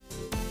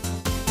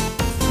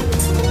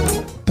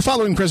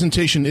following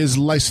presentation is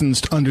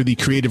licensed under the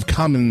Creative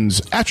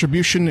Commons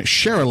Attribution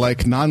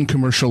Share-alike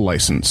non-commercial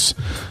license.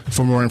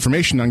 For more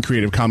information on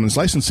Creative Commons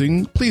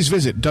licensing, please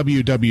visit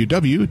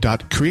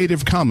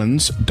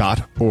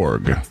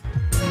www.creativecommons.org.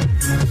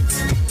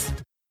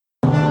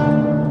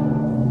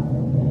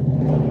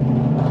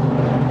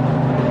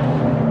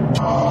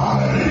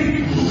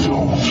 I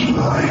don't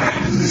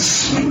like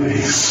this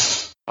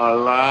place.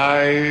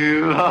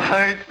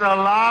 Alive! It's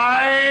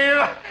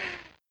alive!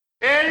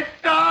 It's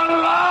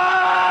alive!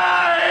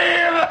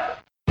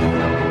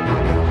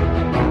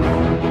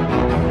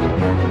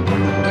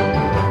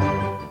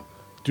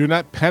 Do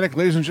not panic,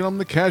 ladies and gentlemen.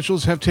 The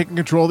casuals have taken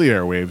control of the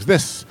airwaves.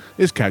 This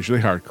is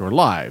Casually Hardcore,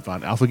 live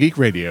on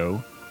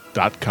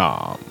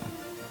AlphaGeekRadio.com.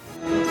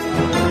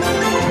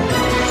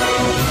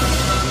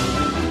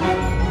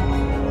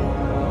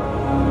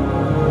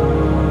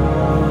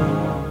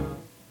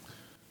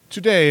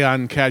 Today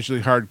on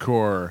Casually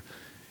Hardcore,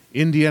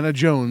 Indiana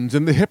Jones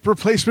and the hip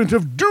replacement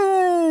of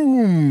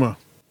Doom.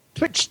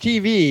 Twitch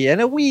TV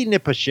and a wee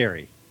nip of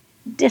sherry.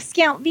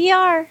 Discount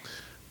VR.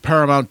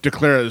 Paramount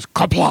declares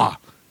Coppola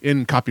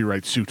in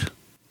copyright suit.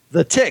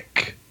 The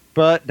Tick,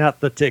 but not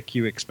the Tick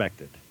you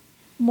expected.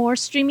 More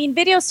streaming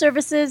video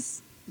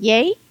services.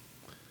 Yay.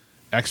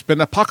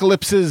 X-Men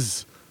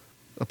Apocalypses.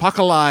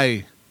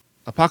 Apocalypses.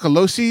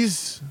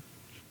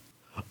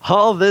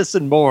 All this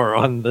and more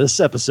on this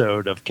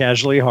episode of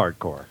Casually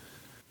Hardcore.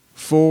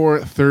 For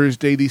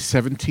Thursday, the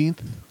 17th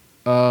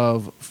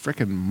of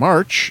frickin'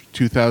 March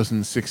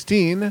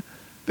 2016,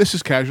 this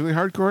is Casually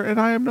Hardcore, and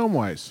I am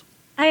Gnomewise.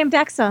 I am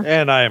Dexa.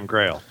 And I am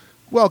Grail.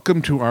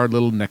 Welcome to our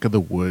little neck of the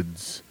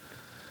woods.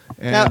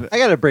 And Now, I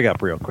got to bring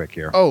up real quick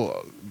here.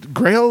 oh,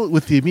 Grail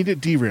with the immediate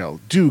derail.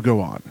 Do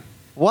go on.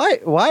 Why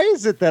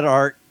is it that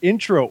our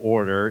intro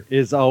order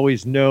is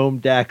always Gnome,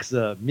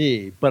 Daxa,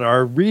 me, but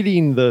our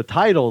reading the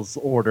titles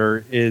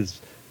order is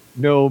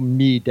Gnome,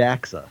 me,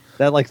 Daxa?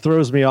 That like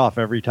throws me off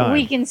every time.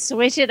 We can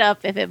switch it up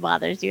if it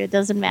bothers you. It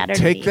doesn't matter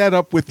to me. Take that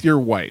up with your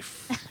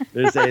wife.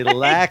 There's a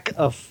lack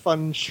of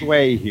feng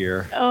shui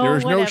here. Oh,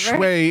 There's no whatever.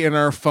 shui in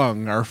our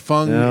fung. Our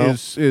fung No.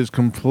 is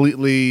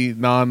completely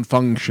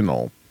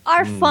non-functional.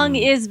 Our fung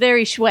is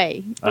very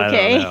shui. I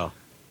Okay. don't know.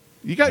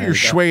 You got There your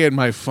you go. shui in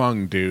my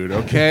fung, dude,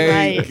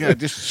 okay? Right. Yeah,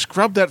 just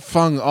scrub that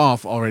fung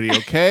off already,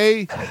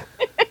 okay? I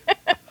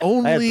had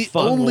only,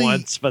 fun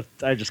once, but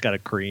I just got a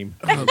cream.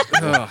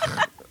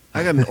 Ugh.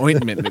 I got an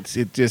ointment.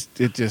 It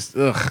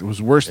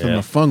was worse than Yeah.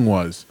 the fung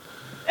was.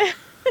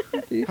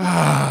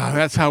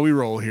 That's how we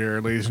roll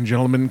here, ladies and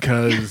gentlemen,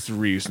 because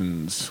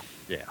reasons.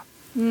 Yeah,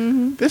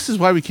 This is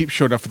why we keep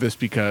showing up for this,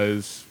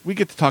 because we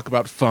get to talk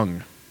about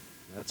fung.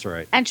 that's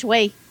right. And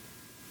shui.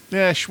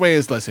 Yeah, shui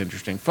is less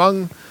interesting.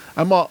 Fung,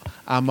 I'm all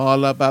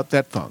about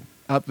that fung.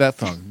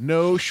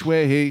 No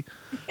shui.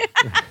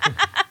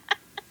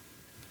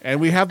 And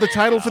we have the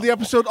title for the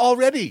episode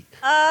already.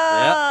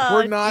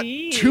 We're not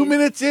 2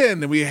 minutes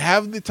in, and we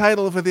have the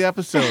title for the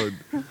episode.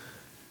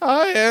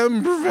 I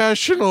am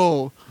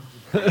professional.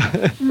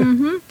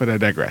 But I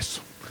digress.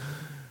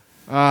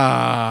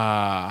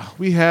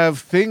 We have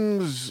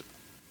things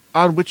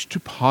on which to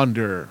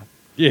ponder.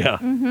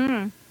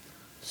 Yeah.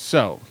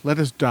 So let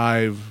us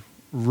dive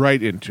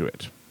right into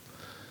it.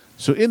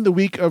 So in the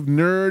week of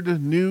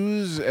nerd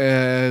news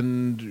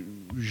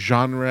and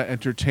genre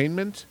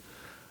entertainment,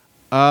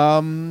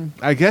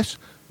 I guess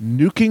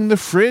nuking the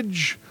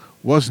fridge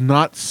was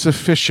not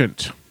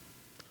sufficient.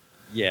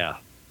 Yeah.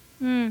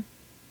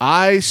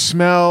 I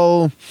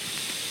smell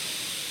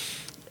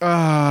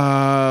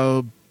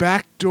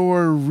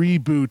backdoor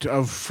reboot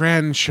of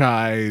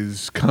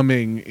franchise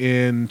coming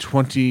in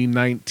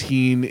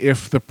 2019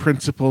 if the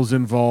principals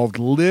involved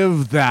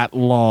live that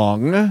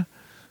long.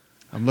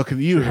 I'm looking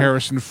at you,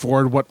 Harrison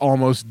Ford, what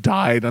almost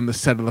died on the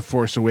set of The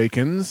Force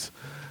Awakens.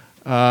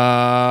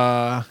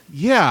 Yeah.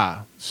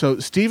 So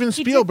Steven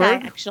He did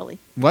Spielberg. that, actually.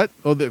 What?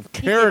 Oh, the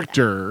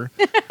character.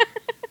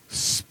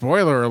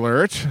 Spoiler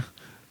alert.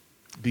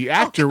 The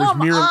actor was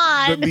come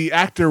on. the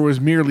actor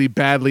was merely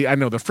badly. I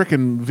know the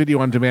frickin' video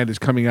on demand is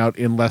coming out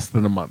in less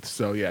than a month.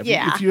 So yeah,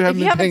 Yeah. if you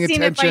haven't been paying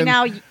seen it by attention,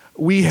 now,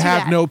 we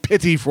have bad. no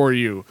pity for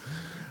you.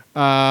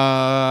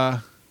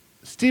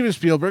 Steven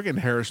Spielberg and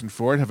Harrison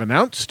Ford have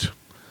announced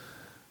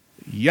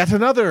yet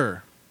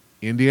another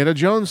Indiana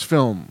Jones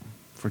film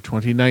for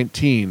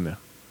 2019.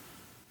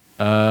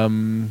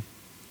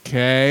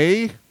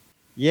 Okay.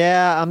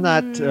 Yeah, I'm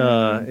not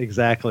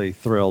exactly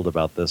thrilled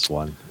about this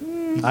one.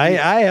 I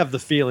have the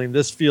feeling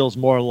this feels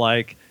more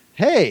like,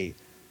 hey,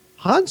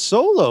 Han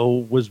Solo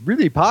was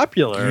really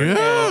popular.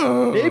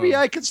 Yeah. Maybe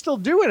I could still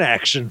do an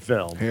action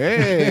film.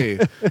 Hey.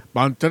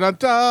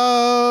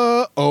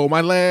 Bun-da-da-da. Oh,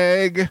 my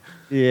leg.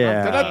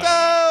 Yeah.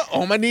 Da-da-da.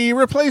 Oh, my knee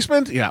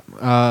replacement. Yeah.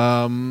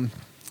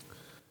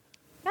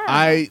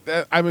 I'm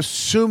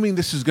assuming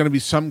this is going to be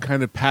some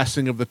kind of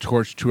passing of the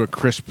torch to a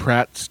Chris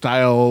Pratt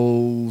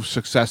style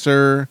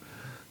successor,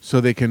 so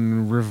they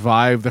can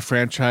revive the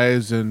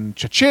franchise and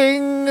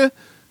cha-ching. Yeah.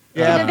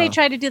 Didn't they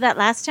try to do that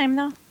last time,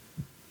 though?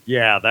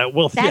 Yeah,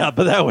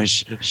 but that was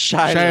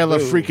Shia Shia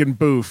LaBeouf. freaking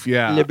Boof,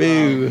 yeah.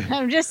 LaBeouf.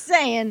 I'm just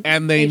saying.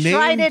 And they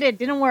tried named- it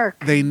didn't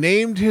work. They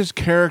named his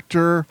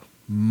character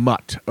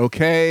Mutt,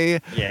 okay?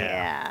 Yeah.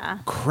 Yeah.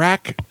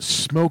 Crack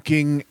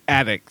smoking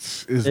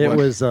addicts is It what.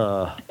 was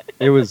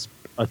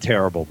a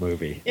terrible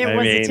movie. It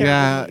was a terrible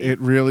Yeah, movie. it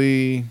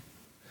really.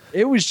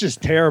 It was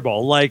just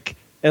terrible. Like,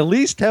 at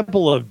least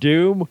Temple of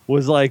Doom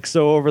was like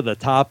so over the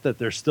top that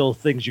there's still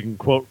things you can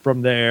quote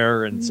from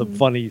there and some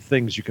funny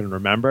things you can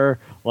remember.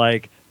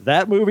 Like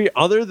that movie,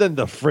 other than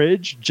the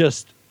fridge,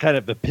 just kind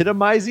of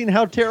epitomizing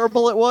how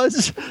terrible it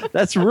was.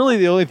 That's really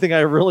the only thing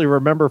I really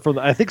remember from.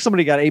 I think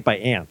somebody got ate by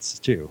ants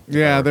too.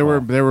 Yeah, there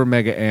were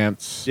mega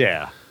ants.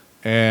 Yeah.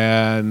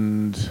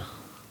 And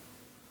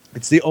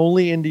It's the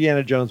only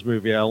Indiana Jones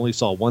movie I only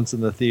saw once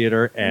in the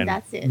theater and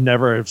that's it.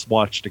 never have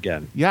watched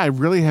again. yeah, I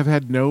really have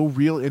had no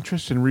real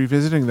interest in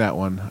revisiting that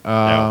one.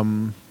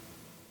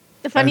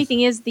 The funny I-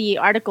 thing is, the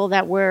article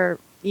that we're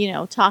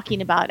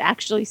talking about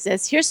actually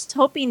says, "Here's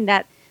hoping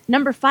that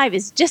number 5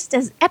 is just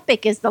as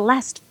epic as the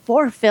last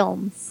 4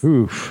 films."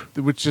 Oof.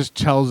 Which just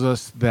tells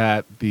us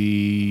that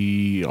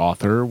the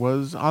author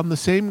was on the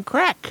same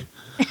crack.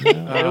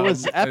 It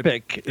was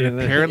epic. it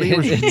apparently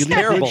was It's really good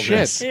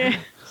terribleness. shit.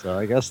 So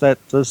I guess that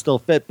does still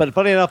fit. But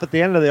funny enough, at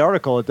the end of the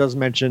article, it does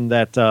mention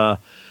that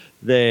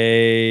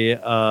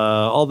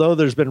although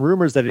there's been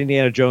rumors that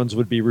Indiana Jones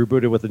would be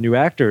rebooted with a new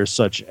actor,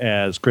 such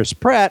as Chris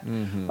Pratt,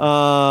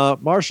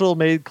 Marshall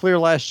made clear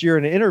last year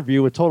in an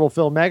interview with Total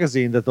Film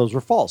magazine that those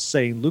were false,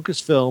 saying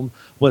Lucasfilm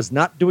was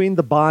not doing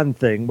the Bond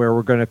thing where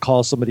we're going to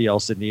call somebody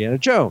else Indiana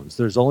Jones.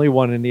 There's only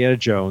one Indiana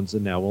Jones,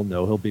 and now we'll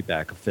know he'll be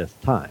back a 5th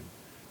time.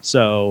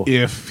 So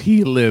If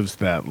he lives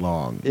that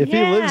long. if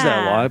he lives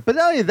that Yeah. long. But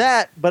not only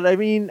that, but I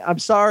mean, I'm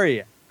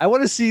sorry. I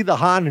want to see the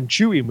Han and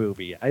Chewie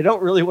movie. I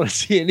don't really want to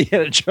see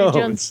Indiana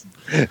Jones.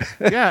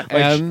 Yeah,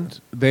 and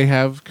they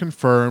have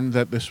confirmed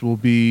that there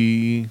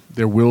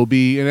will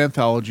be an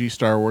anthology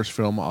Star Wars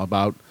film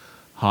about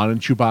Han and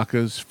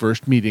Chewbacca's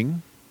first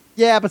meeting.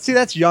 Yeah, but see,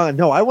 that's young.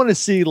 No, I want to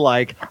see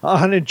like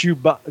Han and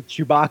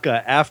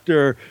Chewbacca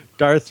after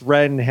Darth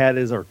Ren had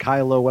or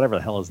Kylo, whatever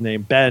the hell his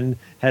name, Ben,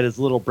 had his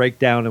little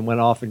breakdown and went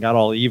off and got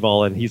all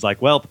evil. And he's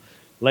like, well,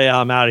 Leia,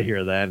 I'm out of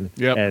here then.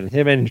 Yep. And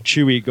him and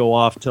Chewie go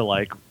off to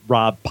like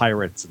rob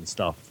pirates and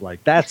stuff.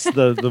 Like, that's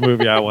the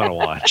movie I want to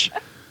watch.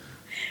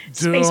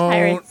 Space Don't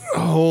pirates.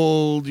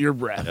 hold your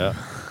breath. Yeah.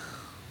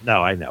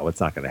 No, I know. It's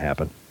not going to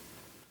happen.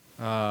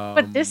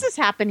 But this is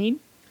happening.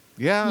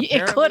 Yeah, It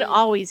could apparently.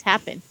 always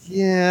happen.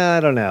 Yeah, I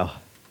don't know.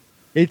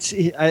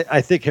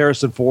 I think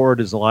Harrison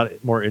Ford is a lot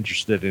more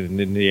interested in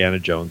Indiana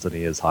Jones than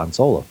he is Han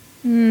Solo.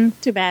 Too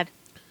bad.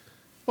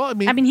 Well,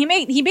 I mean,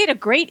 he made a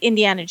great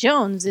Indiana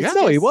Jones. It's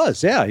No, he just-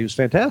 was. Yeah, he was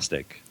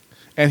fantastic.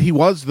 and he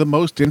was the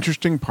most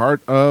interesting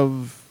part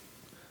of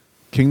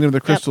Kingdom of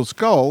the Crystal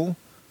Skull.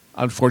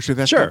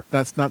 Unfortunately,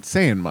 that's not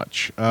saying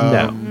much.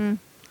 No.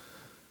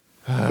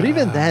 But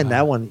even then,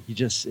 that one,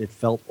 it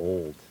felt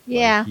old.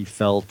 Yeah. Like, he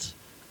felt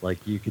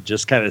like you could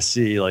just kind of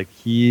see, like,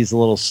 he's a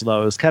little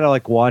slow. It's kind of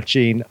like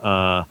watching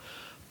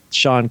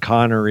Sean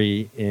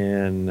Connery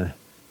in,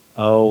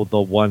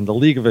 the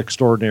League of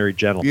Extraordinary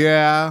Gentlemen.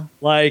 Yeah,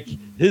 Like,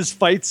 his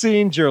fight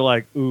scenes, you're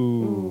like,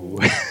 ooh.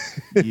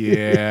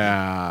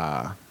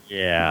 yeah,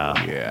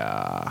 Yeah.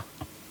 yeah.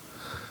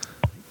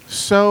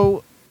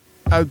 So,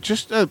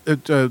 just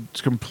a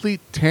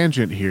complete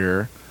tangent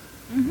here.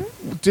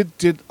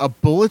 Did a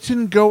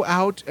bulletin go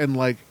out and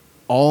like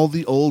all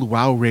the old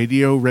WoW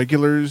Radio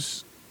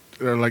regulars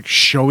are like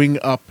showing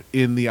up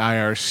in the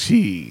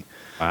IRC?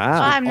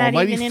 Wow. I'm not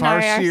Almighty even in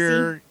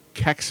Farseer,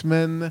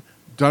 Kexman,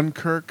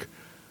 Dunkirk.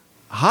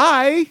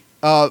 Hi,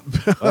 Oh.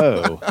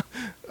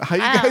 how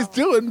you guys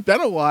doing?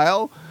 Been a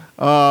while.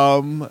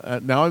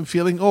 Now I'm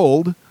feeling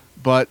old,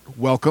 but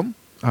welcome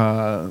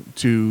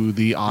to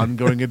the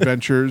ongoing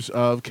adventures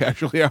of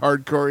Casually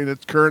Hardcore in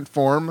its current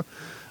form.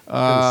 I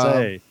was gonna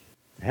say,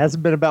 it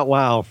hasn't been about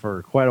WoW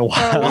for quite a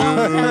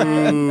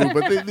while. Ooh,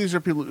 but these are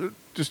people who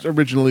just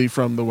originally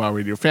from the WoW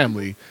Radio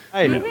family.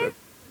 I know.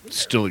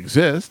 Still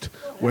exist,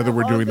 whether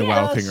we're doing the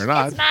WoW thing or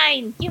not. It's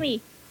mine. Gimme.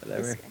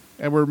 Whatever.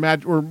 And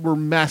we're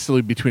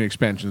massively between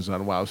expansions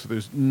on WoW, so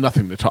there's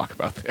nothing to talk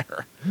about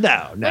there.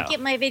 No. Look at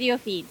my video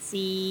feed.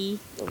 See?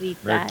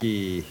 Delete that.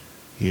 Murky.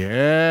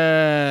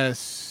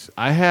 Yes,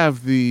 I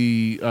have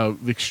the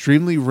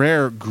extremely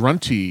rare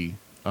Grunty.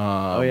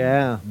 Oh,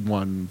 yeah.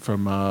 One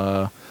from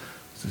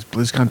is this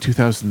BlizzCon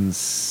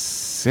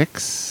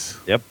 2006.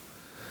 Yep.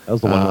 That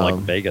was the one in like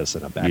Um, Vegas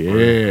in a back room.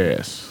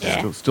 Yes,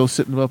 Yeah. still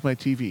sitting above my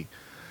TV.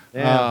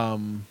 Yeah.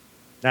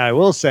 Now, I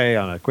will say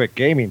on a quick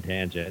gaming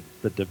tangent,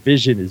 The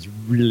Division is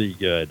really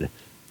good.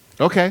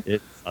 Okay,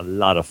 It's a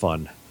lot of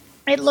fun.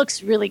 It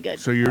looks really good.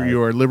 so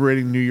you are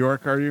liberating New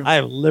York, are you? I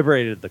have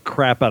liberated the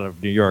crap out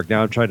of New York.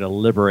 Now I'm trying to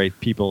liberate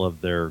people of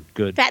their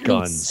good Fat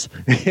guns.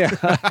 Yeah,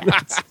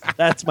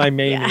 that's my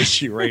main Yeah.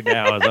 issue right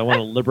now. Is I want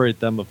to liberate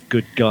them of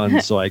good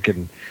guns so I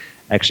can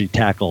actually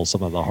tackle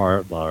some of the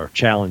hard or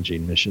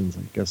challenging missions,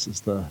 I guess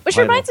is the Which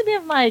title. reminds me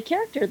of my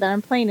character that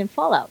I'm playing in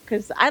Fallout,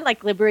 because I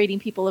like liberating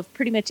people of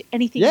pretty much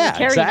anything Yeah,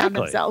 they're carrying on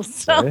exactly. themselves.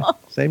 So.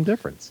 Same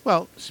difference.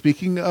 Well,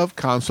 speaking of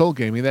console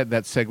gaming, that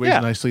segues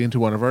Yeah. nicely into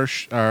one of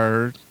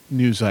our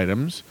news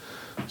items.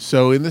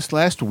 So in this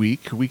last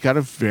week, we got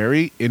a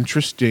very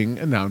interesting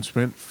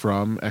announcement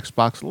from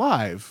Xbox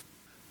Live,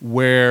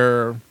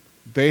 where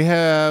they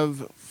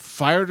have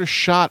fired a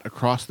shot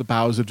across the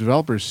bows of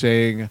developers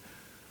saying,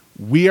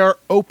 we are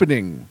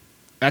opening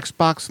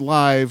Xbox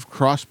Live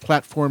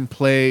cross-platform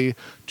play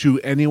to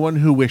anyone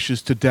who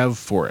wishes to dev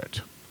for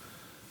it,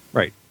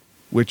 Right.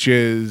 which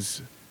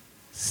is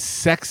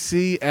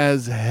sexy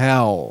as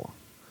hell.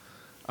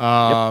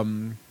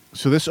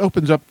 So this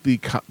opens up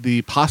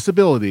the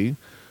possibility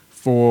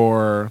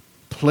for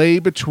play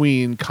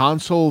between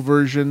console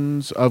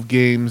versions of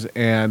games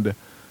and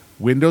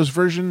Windows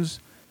versions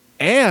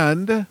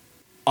and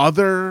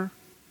other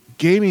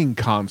gaming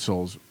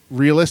consoles.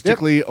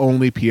 Realistically,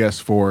 only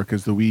PS4,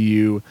 because the Wii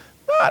U,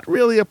 not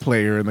really a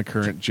player in the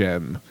current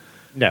gen.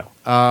 No.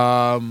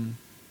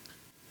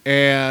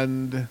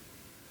 And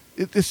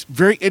it's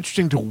very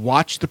interesting to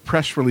watch the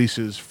press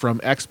releases from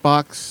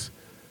Xbox,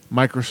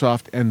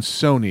 Microsoft, and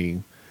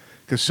Sony,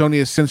 because Sony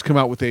has since come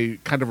out with a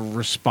kind of a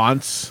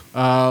response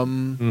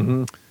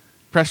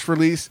press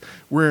release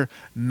where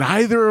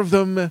neither of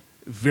them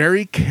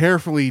very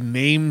carefully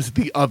names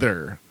the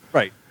other.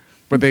 Right.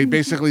 But they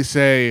basically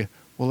say,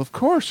 well, of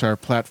course our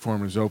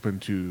platform is open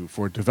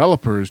for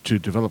developers to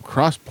develop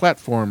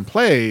cross-platform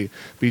play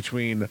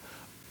between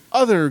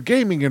other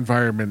gaming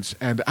environments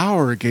and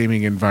our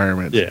gaming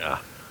environment. Yeah.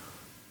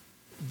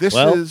 This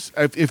Well- is,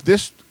 if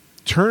this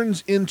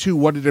turns into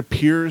what it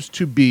appears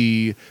to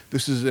be,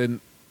 this is an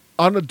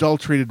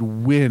unadulterated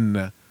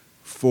win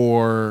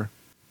for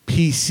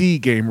PC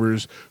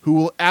gamers who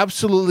will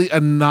absolutely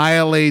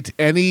annihilate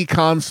any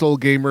console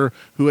gamer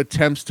who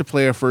attempts to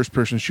play a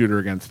first-person shooter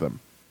against them.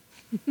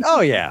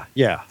 Oh yeah.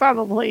 Yeah.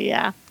 Probably,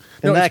 yeah.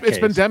 In No, that it's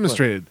been case,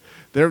 demonstrated.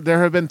 There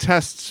have been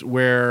tests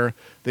where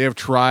they have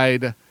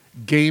tried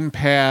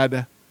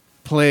gamepad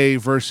play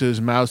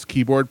versus mouse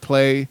keyboard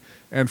play,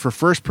 and for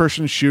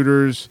first-person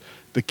shooters,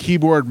 the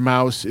keyboard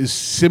mouse is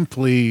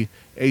simply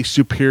a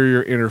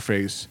superior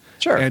interface.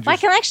 Sure. And I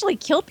just- can actually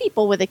kill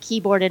people with a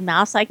keyboard and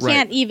mouse. I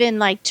can't even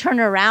like turn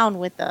around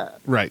with a.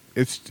 right.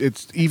 It's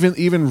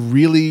even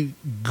really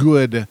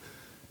good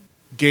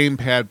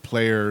gamepad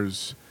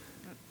players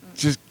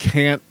just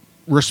can't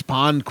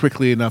respond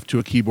quickly enough to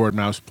a keyboard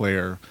mouse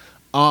player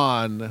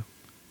on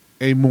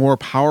a more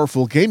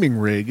powerful gaming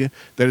rig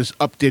that is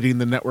updating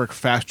the network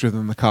faster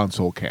than the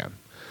console can.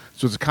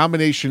 So it's a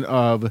combination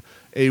of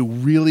a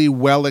really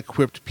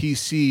well-equipped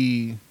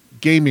PC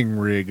gaming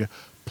rig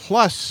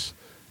plus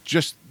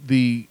just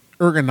the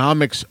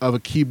ergonomics of a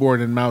keyboard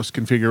and mouse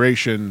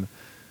configuration.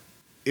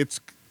 It's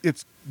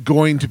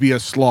going to be a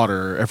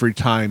slaughter every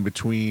time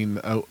between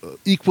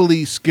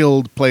equally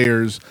skilled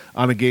players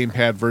on a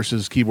gamepad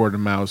versus keyboard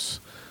and mouse.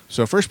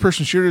 So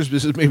first-person shooters,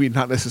 this is maybe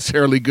not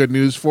necessarily good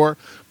news for,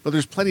 but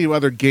there's plenty of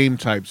other game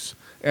types.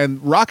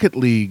 And Rocket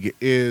League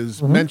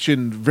is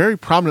mentioned very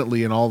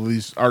prominently in all of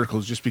these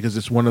articles just because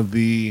it's one of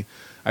the,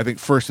 I think,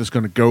 first that's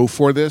going to go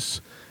for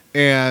this.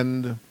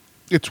 And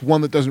it's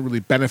one that doesn't really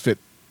benefit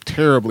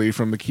terribly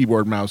from the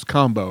keyboard-mouse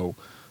combo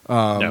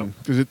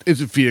because it is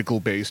a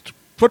vehicle-based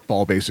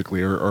football,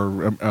 basically,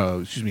 or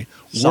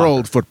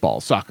world football,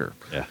 soccer.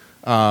 Yeah.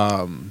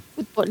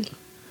 Football.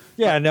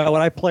 Yeah. No.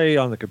 When I play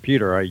on the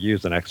computer, I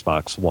use an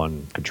Xbox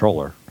One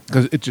controller.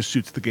 Because it just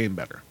suits the game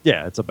better.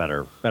 Yeah, it's a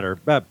better.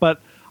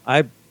 But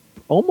I'm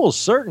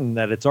almost certain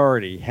that it's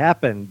already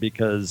happened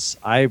because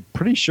I'm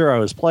pretty sure I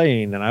was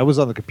playing and I was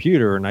on the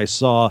computer and I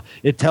saw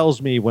it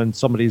tells me when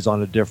somebody's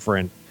on a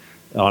different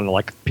on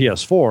like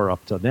PS4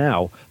 up to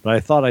now, but I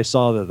thought I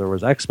saw that there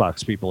was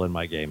Xbox people in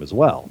my game as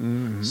well.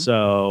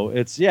 So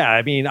it's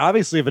I mean,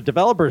 obviously if a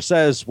developer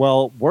says,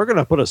 well, we're going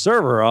to put a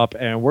server up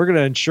and we're going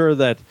to ensure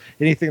that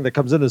anything that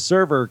comes in the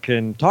server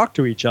can talk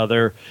to each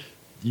other,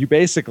 you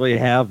basically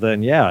have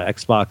then,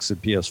 Xbox and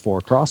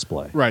PS4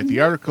 crossplay. Right. The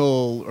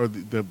article or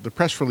the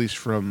press release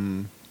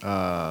from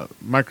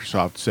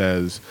Microsoft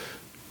says,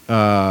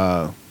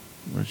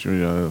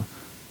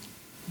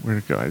 where'd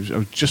it go? I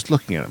was just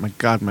looking at it. My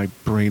God, my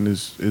brain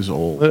is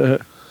old. Where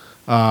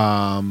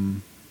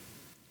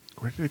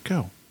did it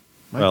go?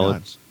 My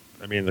God. It's,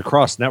 I mean, the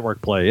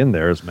cross-network play in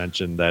there is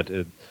mentioned that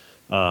it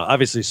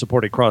obviously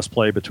supported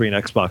cross-play between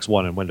Xbox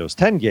One and Windows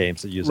 10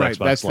 games that use Right.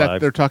 Xbox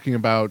Live. They're talking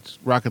about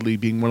Rocket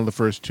League being one of the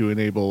first to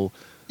enable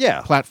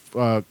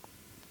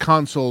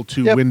console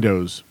to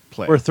Windows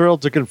play. We're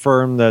thrilled to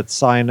confirm that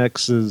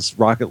Cynex's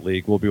Rocket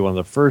League will be one of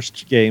the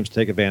first games to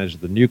take advantage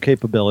of the new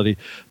capability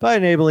by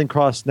enabling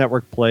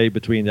cross-network play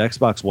between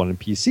Xbox One and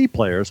PC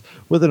players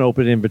with an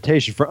open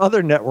invitation for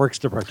other networks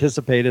to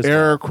participate as well.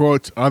 Air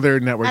quotes, other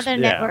networks. Other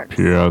networks.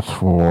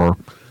 PS4.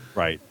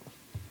 Right.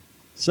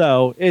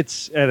 So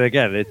it's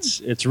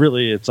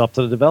really up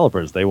to the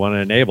developers. They want to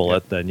enable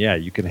it, then yeah,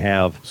 you can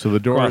have So the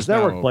door is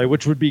cross-network now play,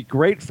 which would be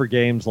great for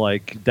games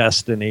like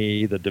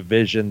Destiny, The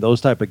Division,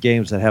 those type of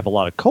games that have a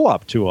lot of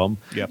co-op to them.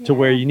 Yep. To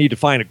where you need to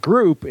find a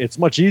group, it's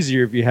much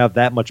easier if you have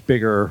that much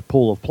bigger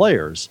pool of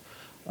players.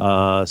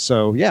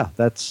 So yeah,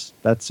 that's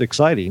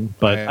exciting,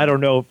 but Right. I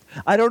don't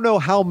know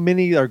how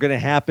many are going to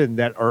happen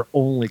that are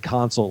only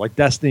console. Like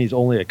Destiny's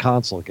only a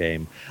console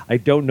game. I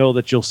don't know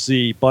that you'll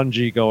see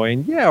Bungie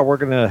going, yeah, we're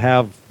going to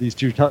have these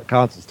two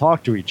consoles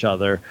talk to each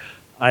other.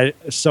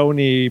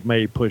 Sony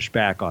may push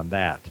back on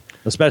that,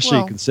 especially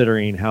Well-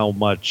 considering how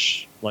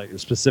much, like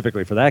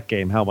specifically for that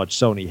game, how much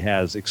Sony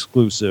has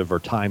exclusive or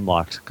time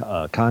locked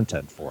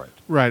content for it.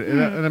 Right,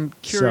 and I'm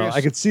curious. So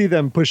I could see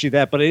them pushing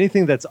that, but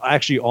anything that's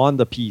actually on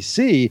the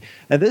PC,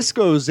 and this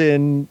goes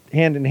in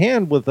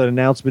hand with an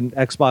announcement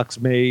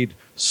Xbox made,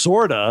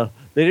 sorta.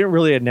 They didn't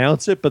really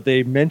announce it, but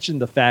they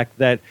mentioned the fact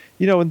that,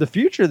 in the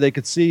future they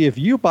could see if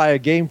you buy a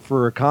game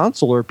for a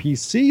console or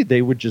PC,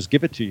 they would just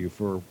give it to you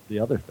for the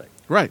other thing.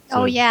 right.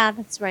 Oh yeah,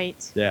 that's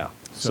right. Yeah.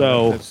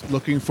 So that's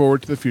looking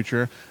forward to the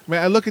future. I mean,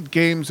 I look at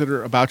games that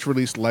are about to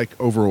release, like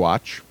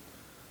Overwatch,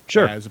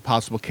 Sure. as a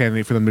possible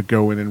candidate for them to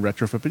go in and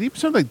retrofit. But even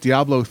something like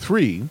Diablo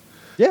 3,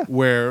 Yeah.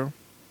 where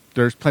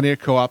there's plenty of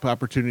co-op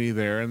opportunity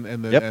there, and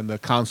the Yep. and the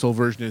console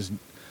version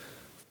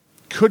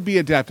could be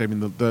adapted. I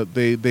mean,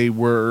 they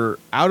were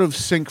out of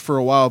sync for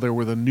a while there,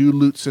 where the new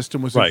loot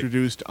system was Right.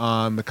 introduced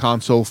on the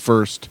console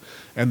first,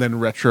 and then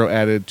retro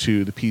added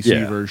to the PC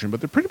Yeah. version.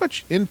 But they're pretty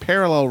much in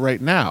parallel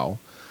right now.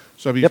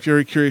 So I'd be Yep.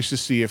 very curious to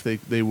see if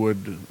they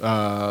would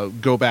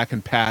go back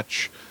and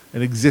patch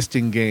an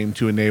existing game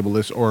to enable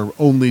this, or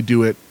only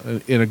do it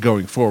in a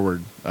going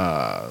forward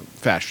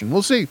fashion.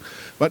 We'll see.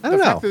 But I the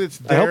don't fact know. that it's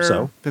I there, hope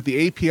so. that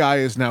the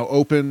API is now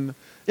open,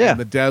 Yeah. and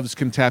the devs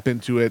can tap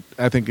into it,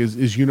 I think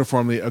is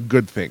uniformly a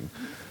good thing.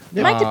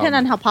 It might depend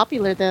on how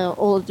popular the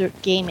older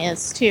game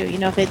is too.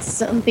 If it's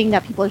something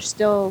that people are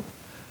still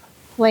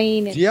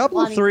playing. And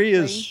Diablo wanting to 3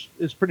 play.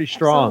 is pretty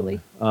strong. Absolutely.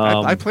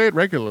 I play it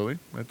regularly.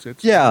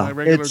 It's yeah, my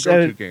regular it's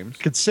go-to games.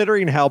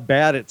 considering how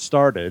bad it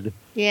started.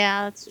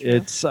 Yeah, that's true.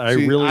 It's I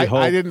See, really hope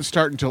I didn't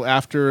start until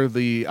after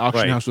the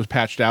auction Right. house was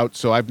patched out,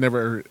 so I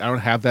don't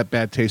have that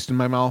bad taste in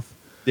my mouth.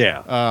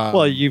 Yeah.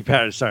 Well, you've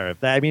had sorry.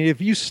 I mean,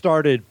 if you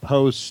started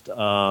post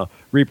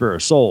Reaper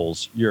of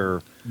Souls,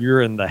 you're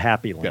in the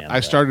happy land. I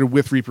started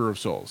with Reaper of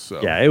Souls, so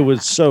Yeah, it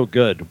was so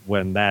good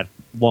when that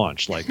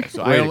launched. Like,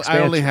 So great I only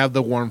expansion. have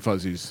the warm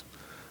fuzzies.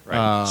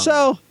 Right.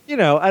 So,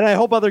 and I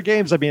hope other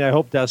games, I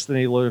hope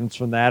Destiny learns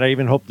from that. I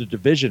even hope The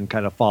Division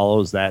kind of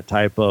follows that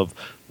type of,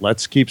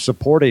 let's keep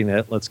supporting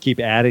it, let's keep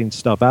adding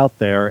stuff out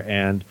there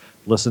and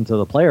listen to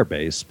the player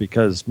base,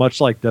 because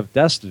much like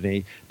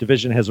Destiny,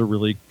 Division has a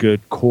really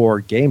good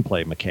core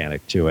gameplay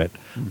mechanic to it.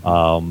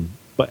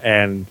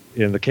 And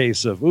in the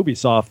case of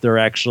Ubisoft, they're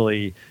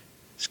actually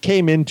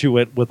came into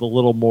it with a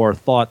little more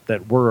thought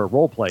that we're a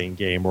role-playing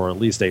game, or at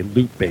least a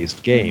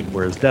loot-based game,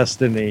 whereas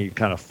Destiny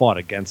kind of fought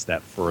against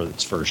that for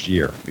its first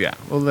year. Yeah,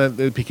 well, then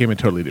it became a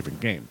totally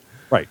different game.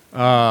 Right.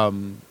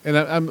 And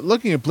I'm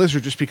looking at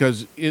Blizzard just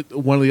because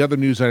one of the other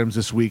news items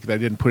this week that I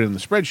didn't put in the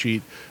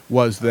spreadsheet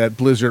was that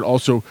Blizzard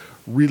also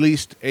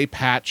released a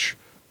patch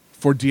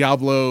for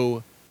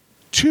Diablo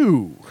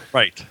 2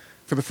 Right.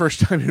 for the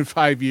first time in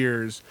 5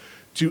 years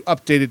to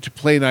update it to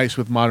play nice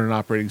with modern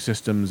operating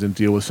systems and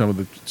deal with some of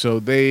the... So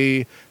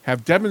they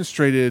have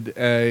demonstrated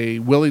a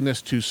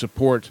willingness to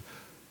support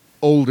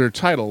older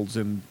titles,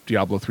 in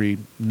Diablo 3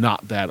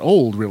 not that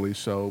old, really,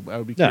 so I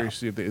would be No. curious to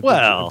see if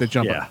they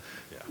jump yeah. on.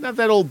 Not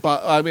that old,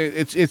 but I mean,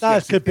 it's Not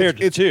yes, compared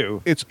to it's,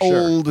 2. It's Sure.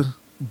 old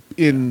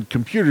in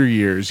computer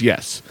years,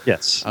 yes.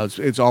 Yes.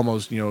 It's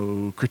almost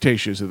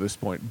Cretaceous at this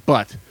point,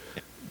 but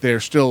they're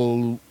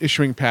still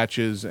issuing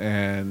patches,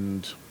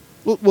 and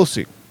we'll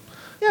see.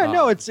 Yeah,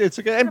 no, it's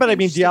a good, but I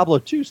mean, Diablo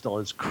 2 still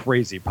is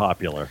crazy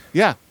popular.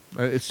 Yeah,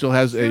 it still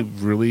has a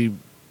really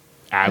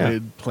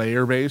avid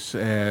player base,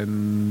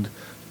 and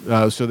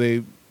so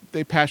they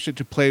patched it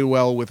to play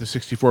well with the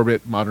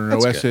 64-bit modern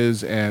That's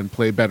OSs and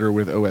play better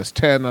with OS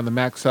 10 on the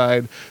Mac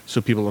side,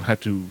 so people don't have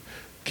to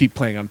keep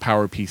playing on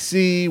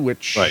PowerPC,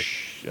 which,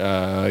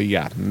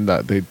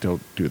 they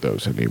don't do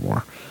those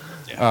anymore.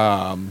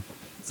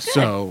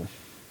 So,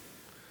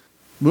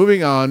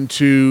 moving on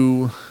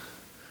to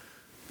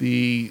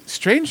the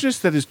strangeness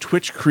that is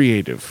Twitch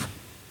Creative.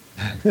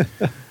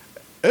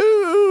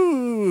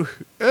 Julian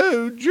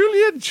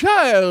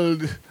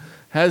Child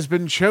has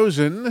been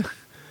chosen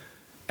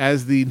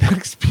as the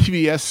next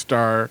PBS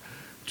star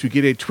to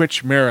get a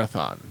Twitch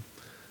marathon.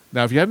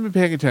 Now, if you haven't been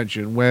paying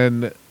attention,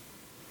 when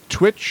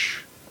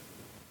Twitch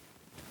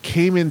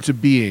came into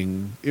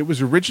being, it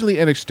was originally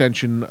an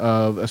extension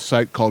of a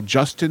site called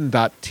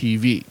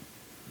Justin.tv.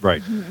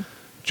 Right.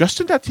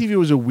 Justin.tv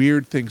was a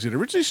weird thing, 'cause it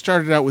originally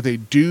started out with a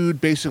dude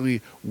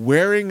basically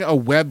wearing a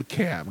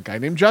webcam, a guy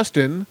named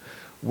Justin,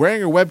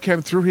 wearing a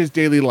webcam through his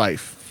daily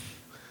life,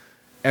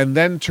 and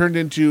then turned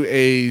into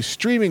a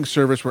streaming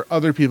service where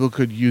other people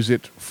could use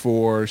it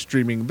for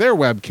streaming their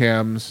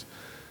webcams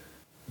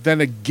Then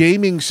a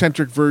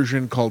gaming-centric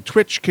version called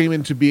Twitch came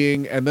into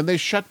being, and then they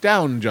shut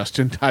down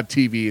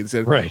Justin.tv and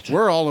said, Right.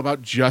 we're all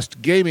about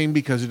just gaming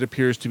because it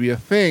appears to be a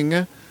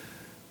thing.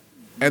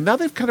 And now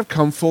they've kind of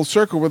come full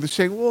circle where they're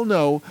saying, well,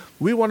 no,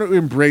 we want to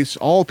embrace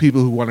all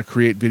people who want to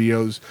create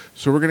videos,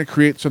 so we're going to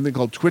create something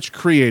called Twitch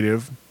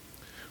Creative,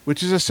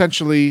 which is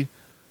essentially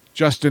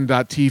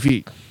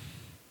Justin.tv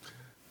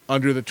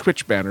under the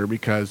Twitch banner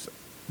because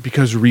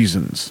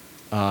reasons.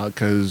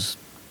 Because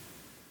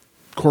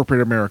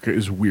corporate America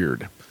is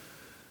weird.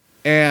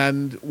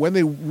 And when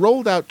they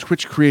rolled out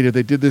Twitch Creative,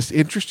 they did this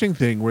interesting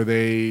thing where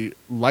they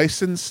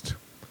licensed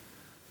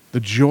The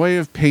Joy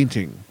of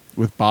Painting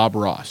with Bob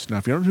Ross. Now,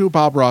 if you don't know who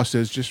Bob Ross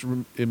is, just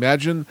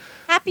imagine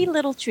Happy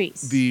little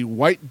trees. the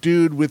white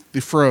dude with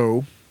the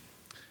fro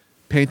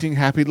painting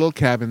happy little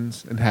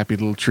cabins and happy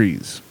little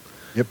trees.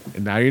 Yep.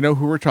 And now you know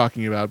who we're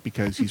talking about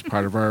because he's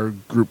part of our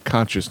group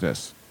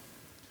consciousness.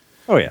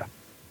 Oh, yeah.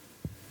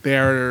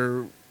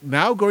 They're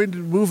now going to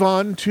move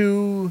on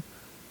to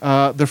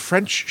The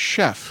French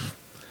Chef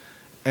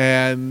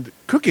and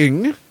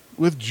Cooking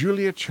with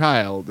Julia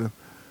Child,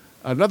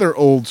 another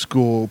old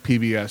school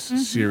PBS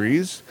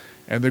series.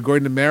 And they're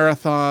going to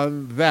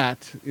marathon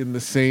that in the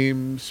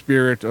same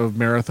spirit of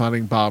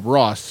marathoning Bob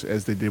Ross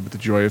as they did with The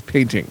Joy of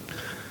Painting.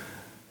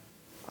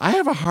 I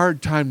have a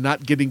hard time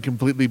not getting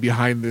completely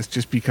behind this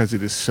just because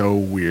it is so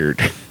weird.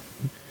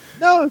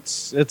 No,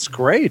 it's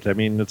great. I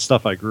mean, it's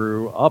stuff I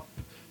grew up,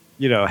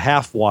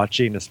 half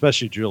watching,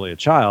 especially Julia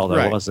Child.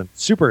 Right. I wasn't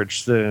super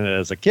interested in it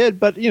as a kid,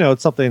 but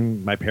it's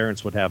something my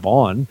parents would have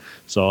on,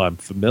 so I'm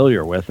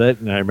familiar with it.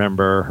 And I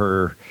remember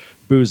her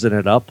boozing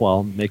it up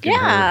while making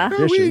Yeah.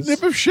 her A wee dishes.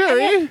 nip of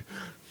sherry.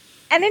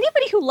 And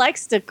anybody who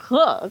likes to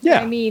cook,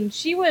 Yeah. I mean,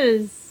 she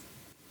was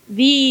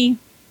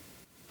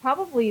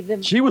probably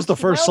the She was the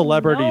first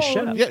celebrity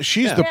well-known- chef. Yeah,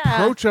 she's Yeah.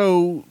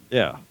 the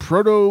Yeah.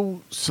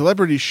 proto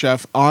celebrity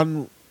chef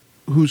on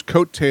whose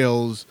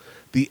coattails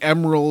the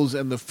Emeralds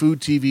and the Food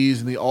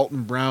TVs and the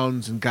Alton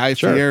Browns and Guy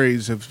Sure.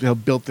 Fieri's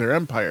have built their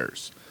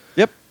empires.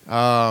 Yep.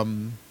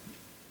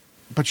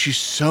 But she's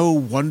so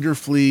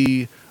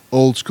wonderfully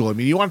old school. I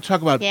mean, you want to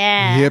talk about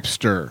Yeah.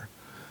 hipster.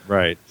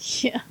 Right.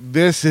 Yeah.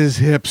 This is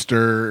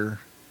hipster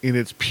in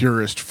its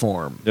purest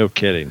form. No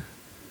kidding.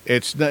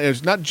 It's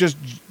not just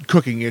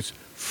cooking, it's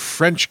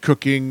French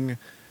cooking,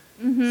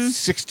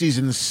 60s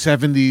and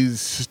 70s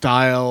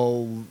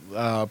style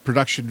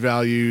production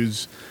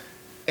values,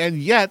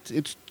 and yet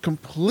it's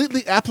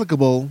completely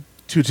applicable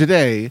to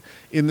today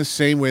in the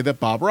same way that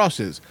Bob Ross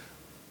is.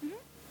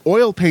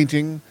 Oil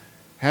painting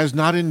has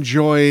not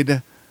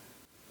enjoyed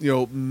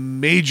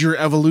major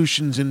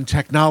evolutions in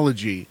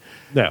technology.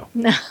 No.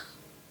 No.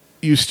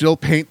 You still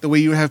paint the way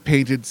you have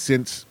painted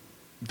since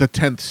the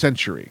 10th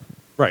century.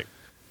 Right.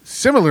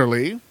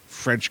 Similarly,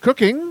 French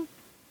cooking,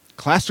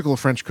 classical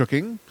French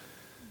cooking,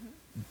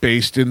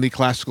 based in the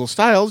classical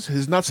styles,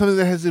 is not something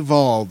that has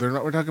evolved.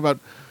 We're talking about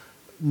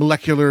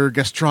molecular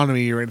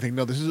gastronomy or anything.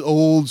 No, this is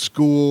old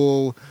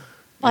school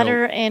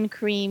Butter and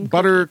cream.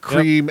 butter,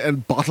 cream,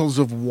 and bottles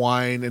of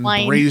wine and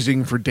Wine.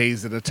 braising for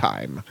days at a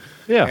time.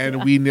 Yeah.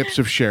 And wee nips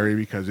of sherry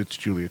because it's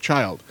Julia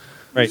Child.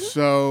 Right.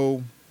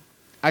 So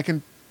I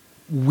can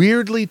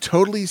weirdly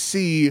totally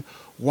see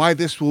why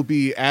this will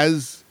be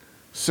as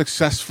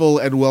successful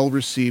and well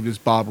received as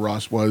Bob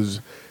Ross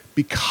was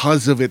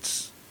because of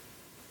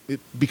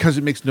because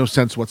it makes no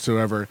sense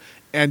whatsoever,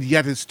 and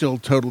yet it's still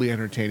totally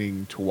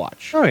entertaining to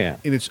watch. Oh, yeah.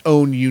 In its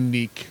own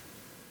unique,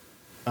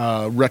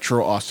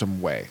 retro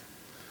awesome way.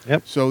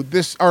 Yep. So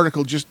this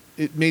article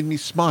it made me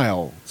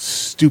smile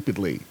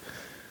stupidly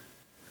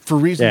for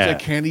reasons I Yeah.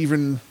 can't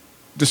even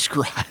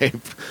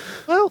describe.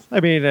 Well, I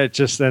mean, and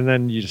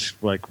then you just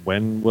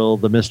when will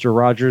the Mr.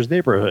 Rogers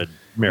Neighborhood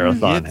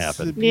Marathon It's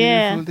happen? a beautiful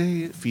Yeah.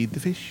 day. Feed the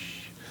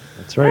fish.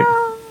 That's right.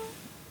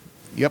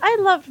 Yep. I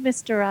loved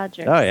Mr.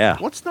 Rogers. Oh, yeah.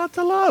 What's not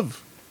to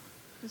love?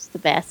 He was the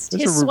best.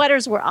 Those His are-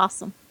 sweaters were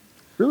awesome.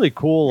 Really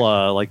cool.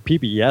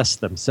 PBS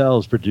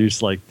themselves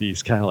produce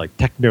these kind of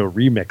techno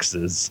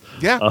remixes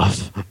Yeah.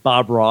 of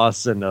Bob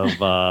Ross and of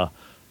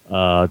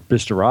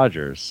Mr.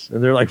 Rogers,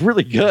 and they're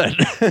really good.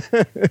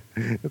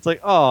 It's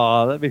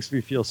oh, that makes me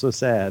feel so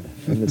sad.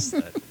 I miss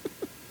that.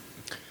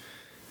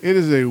 It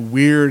is a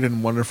weird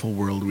and wonderful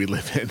world we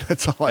live in.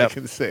 That's all I Yep.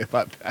 can say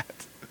about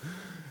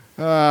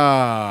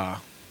that.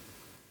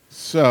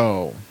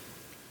 So,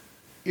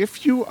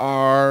 if you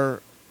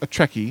are a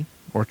Trekkie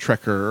or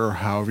Trekker or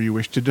however you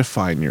wish to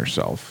define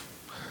yourself,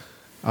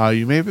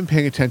 you may have been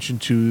paying attention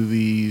to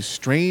the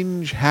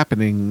strange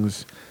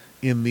happenings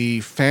in the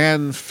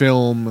fan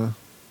film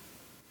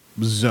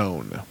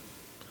zone.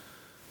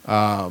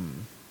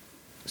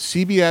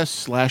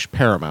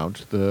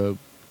 CBS/Paramount,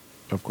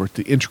 of course,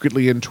 the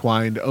intricately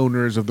entwined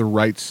owners of the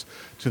rights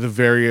to the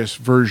various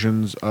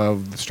versions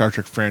of the Star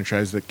Trek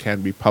franchise that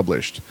can be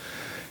published,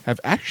 have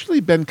actually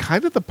been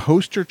kind of the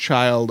poster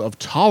child of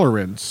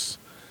tolerance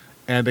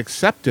and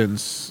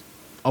acceptance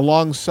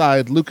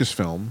alongside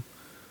Lucasfilm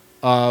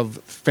of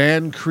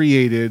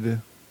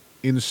fan-created,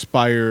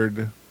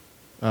 inspired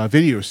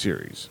video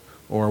series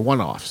or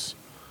one-offs.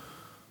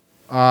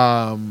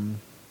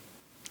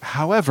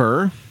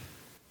 However,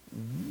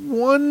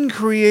 one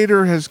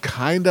creator has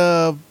kind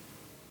of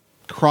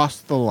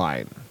crossed the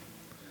line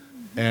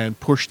and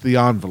pushed the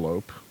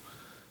envelope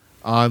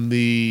on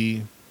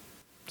the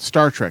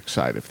Star Trek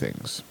side of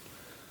things.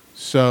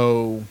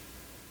 So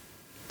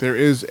there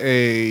is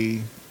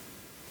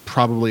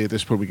probably at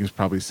this point we can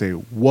probably say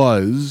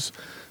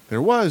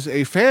there was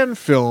a fan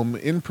film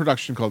in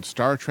production called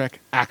Star Trek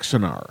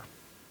Axanar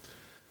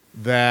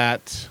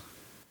that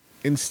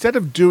instead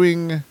of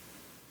doing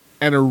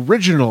an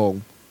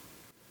original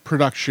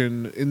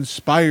production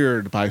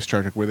inspired by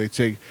Star Trek, where they'd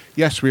say,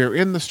 yes, we are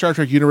in the Star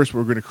Trek universe, but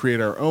we're going to create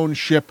our own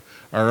ship,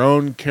 our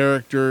own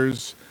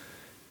characters,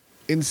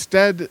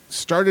 instead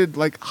started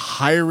like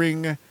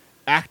hiring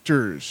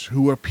actors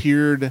who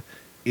appeared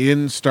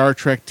in Star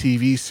Trek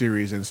TV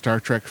series and Star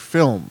Trek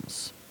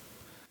films.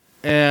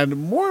 And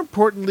more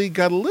importantly,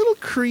 got a little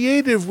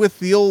creative with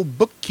the old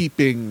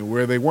bookkeeping,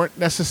 where they weren't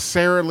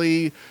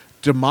necessarily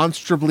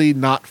demonstrably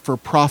not for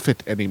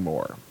profit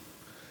anymore.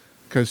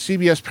 Because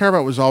CBS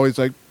Paramount was always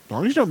like, as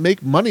long as you don't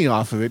make money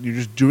off of it, you're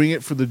just doing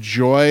it for the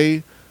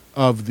joy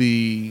of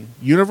the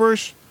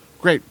universe,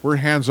 great, we're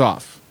hands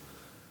off.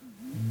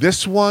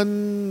 This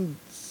one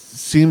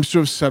seems to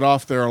have set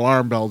off their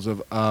alarm bells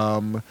of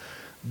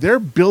they're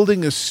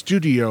building a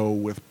studio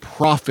with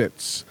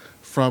profits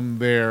from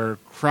their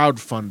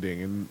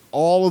crowdfunding, and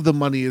all of the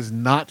money is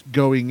not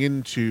going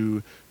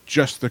into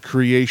just the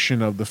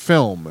creation of the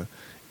film.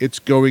 It's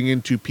going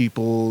into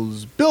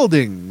people's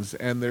buildings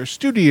and their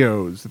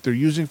studios that they're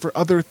using for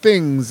other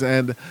things,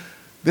 and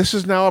this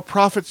is now a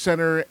profit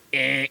center.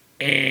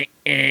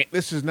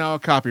 This is now a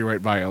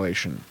copyright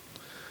violation.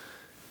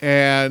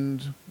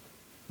 And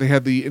they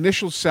had the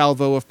initial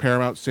salvo of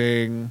Paramount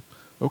saying,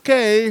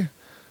 okay,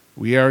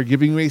 we are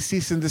giving you a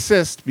cease and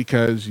desist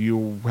because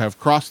you have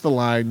crossed the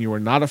line. You are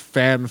not a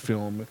fan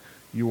film.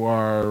 You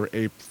are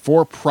a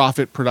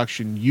for-profit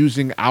production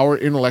using our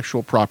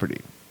intellectual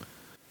property.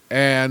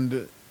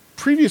 And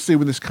previously,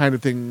 when this kind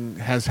of thing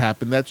has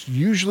happened, that's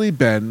usually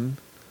been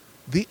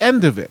the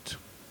end of it.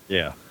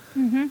 Yeah.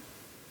 Mm-hmm.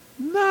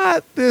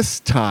 Not this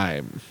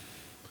time.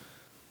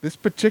 This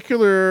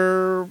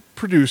particular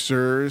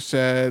producer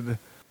said,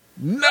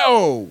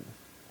 no,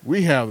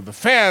 we have the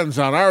fans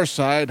on our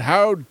side.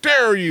 How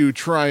dare you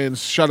try and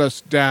shut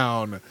us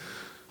down?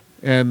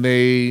 And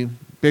they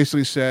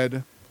basically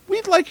said,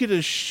 we'd like you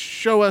to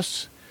show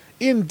us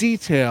in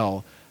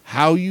detail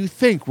how you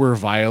think we're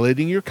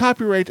violating your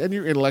copyright and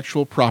your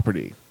intellectual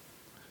property.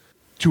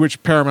 To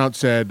which Paramount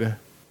said,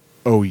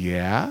 oh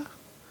yeah?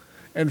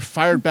 And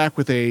fired back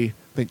with a, I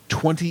think,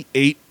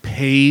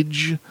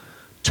 28-page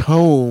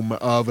tome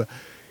of,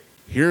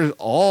 here's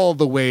all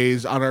the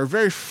ways on our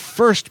very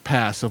first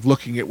pass of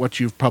looking at what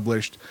you've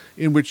published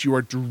in which you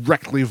are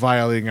directly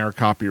violating our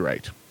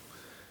copyright.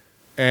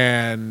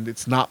 And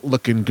it's not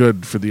looking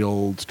good for the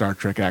old Star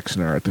Trek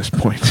Axanar at this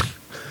point.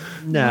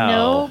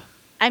 No.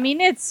 I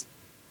mean, it's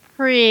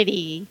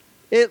pretty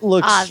It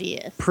looks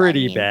obvious.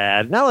 pretty I mean,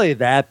 bad. Not only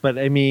that, but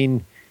I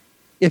mean,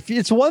 if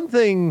it's one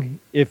thing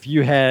if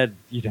you had,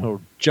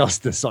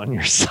 justice on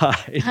your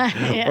side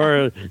Yeah.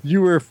 or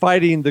you were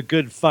fighting the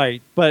good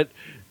fight,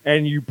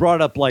 and you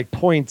brought up like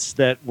points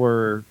that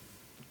were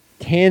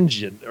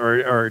tangent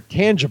or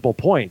tangible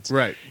points.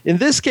 Right. In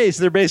this case,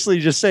 they're basically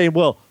just saying,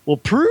 well,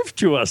 prove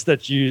to us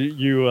that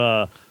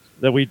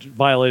that we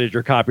violated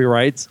your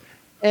copyrights.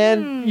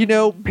 And,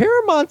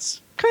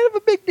 Paramount's kind of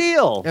a big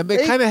deal. And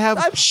they kind of have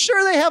I'm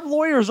sure they have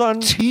lawyers on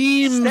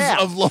teams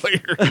staff. of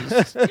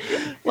lawyers.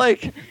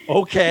 Like,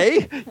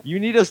 okay, you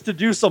need us to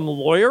do some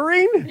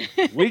lawyering?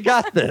 We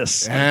got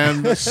this.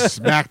 And the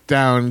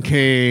smackdown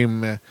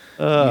came.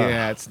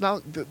 Yeah, it's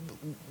not.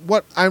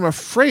 What I'm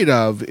afraid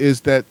of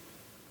is that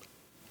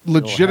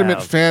legitimate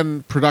have-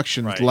 fan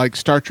productions Right. like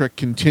Star Trek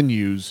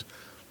Continues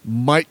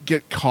might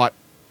get caught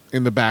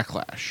in the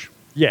backlash.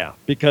 Yeah,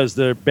 because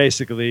they're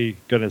basically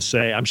going to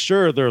say, I'm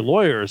sure their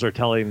lawyers are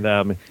telling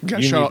them, Yeah,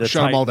 you shut need to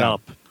 'em all tighten down.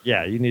 up.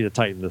 Yeah, you need to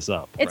tighten this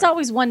up. It's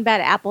always one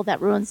bad apple that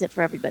ruins it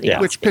for everybody Yeah.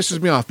 else. Which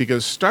pisses me off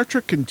because Star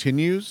Trek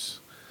Continues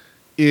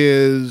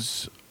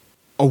is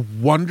a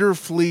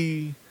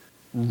wonderfully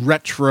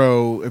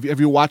retro. Have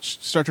you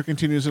watched Star Trek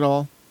Continues at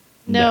all?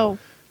 No.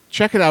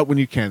 Check it out when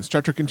you can.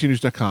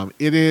 StarTrekContinues.com.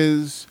 It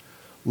is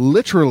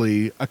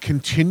literally a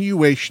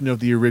continuation of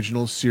the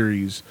original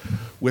series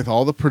with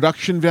all the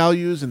production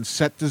values and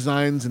set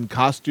designs and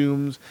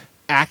costumes,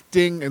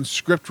 acting and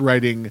script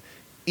writing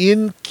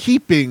in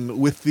keeping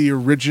with the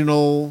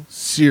original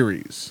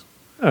series.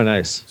 Oh,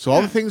 nice. So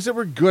all the things that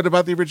were good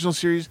about the original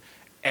series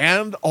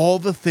and all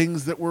the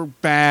things that were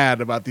bad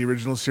about the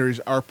original series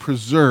are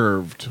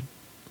preserved.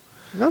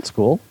 That's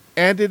cool.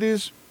 And it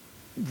is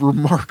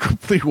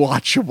remarkably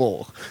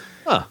watchable.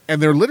 Huh.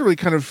 And they're literally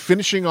kind of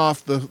finishing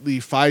off the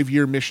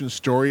 5-year mission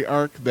story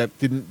arc that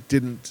didn't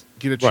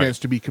get a chance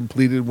Right. to be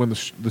completed when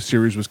the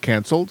series was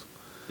canceled.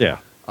 Yeah.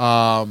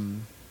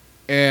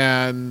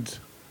 And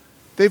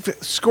they've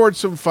scored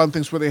some fun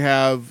things where they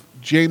have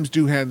James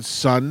Doohan's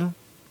son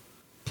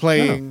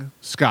playing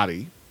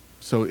Scotty,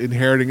 so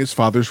inheriting his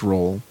father's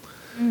role.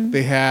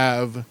 They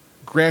have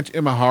Grant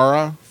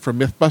Imahara from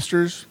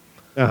MythBusters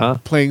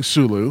playing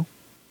Sulu.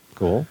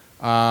 Cool.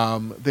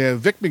 They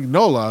have Vic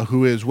Mignola,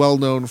 who is well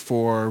known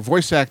for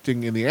voice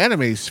acting in the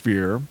anime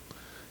sphere.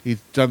 He's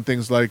done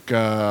things like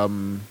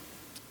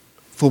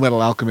Full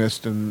Metal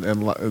Alchemist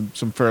and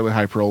some fairly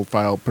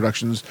high-profile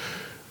productions,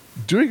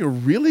 doing a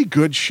really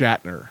good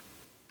Shatner.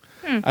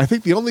 I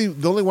think the only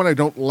one I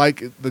don't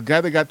like, the guy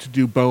that got to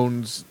do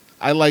Bones,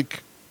 I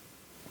like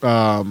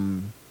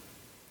the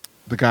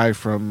guy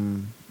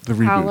from the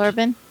reboot. Carl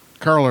Urban.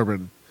 Carl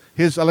Urban.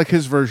 I like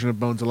his version of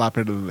Bones a lot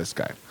better than this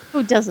guy.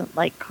 Who doesn't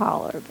like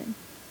Carl Urban?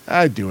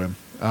 I do him.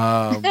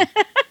 I'm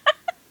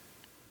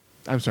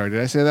sorry, did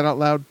I say that out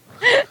loud?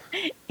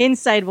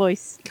 Inside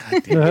voice.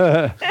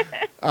 But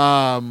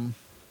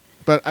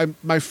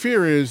my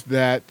fear is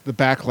that the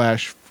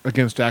backlash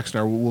against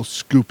Axanar will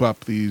scoop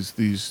up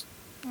these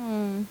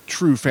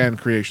true fan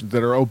creations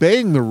that are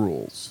obeying the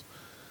rules.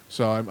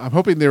 So I'm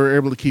hoping they were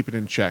able to keep it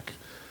in check.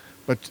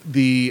 But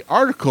the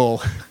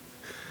article,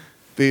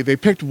 they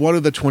picked one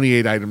of the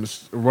 28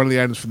 items, or one of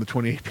the items from the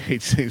 28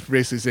 page,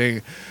 basically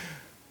saying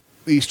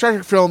the Star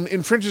Trek film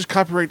infringes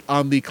copyright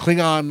on the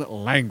Klingon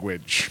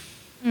language.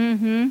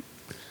 Mm-hmm.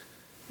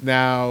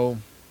 Now,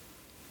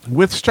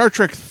 with Star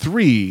Trek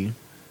 3,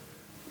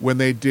 when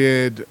they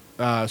did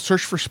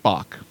Search for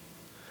Spock,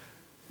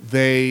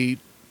 they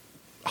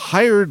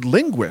hired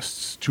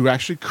linguists to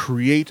actually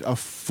create a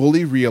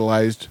fully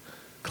realized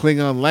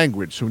Klingon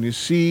language. So when you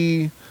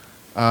see,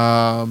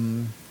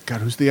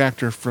 who's the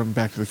actor from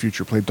Back to the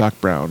Future, played Doc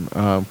Brown?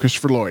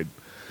 Christopher Lloyd.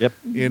 Yep.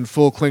 In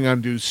full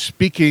Klingon dudes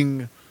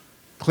speaking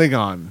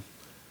Klingon.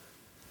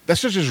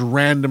 That's just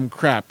random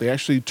crap. They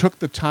actually took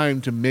the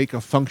time to make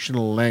a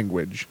functional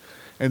language.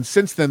 And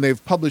since then,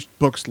 they've published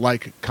books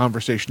like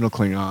Conversational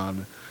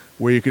Klingon,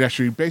 where you can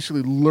actually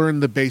basically learn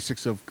the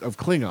basics of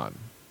Klingon.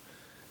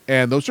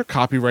 And those are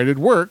copyrighted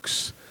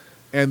works,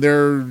 and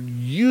they're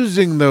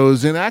using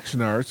those in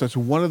Axanar. So that's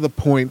one of the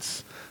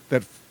points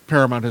that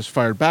Paramount has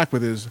fired back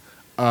with is,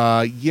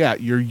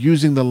 you're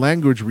using the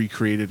language we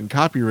created and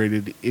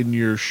copyrighted in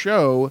your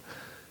show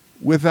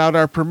without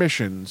our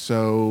permission.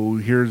 So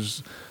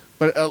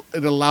but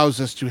it allows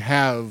us to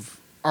have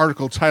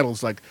article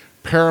titles like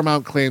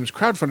Paramount claims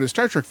crowdfunded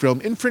Star Trek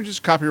film infringes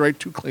copyright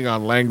to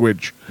Klingon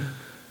language,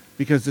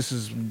 because this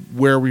is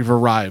where we've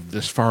arrived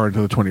this far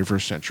into the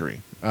 21st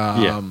century.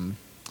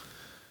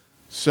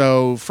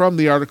 So from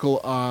the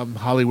article on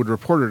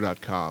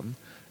HollywoodReporter.com,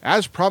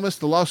 as promised,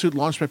 the lawsuit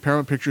launched by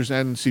Paramount Pictures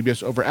and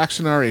CBS over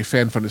Axanar, a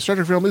fan-funded Star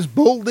Trek film, is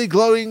boldly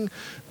glowing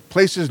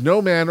places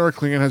no man or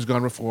Klingon has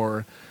gone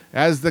before.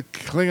 As the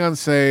Klingons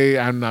say,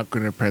 I'm not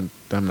going to try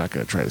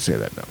to say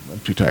that now. I'm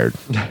too tired.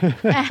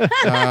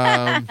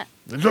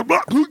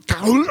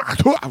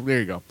 There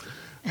you go.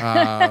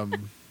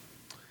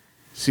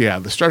 So yeah,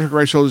 the Star Trek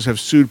rights holders have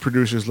sued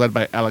producers led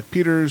by Alec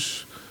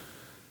Peters,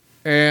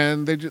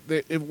 and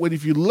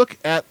if you look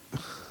at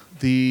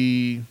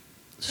the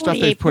stuff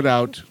they've put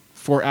out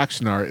for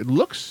Axanar, it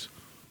looks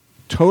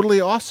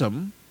totally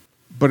awesome,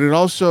 but it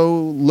also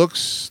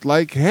looks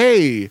like,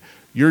 hey,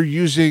 you're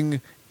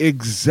using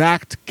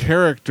exact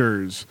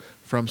characters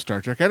from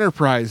Star Trek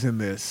Enterprise in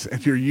this,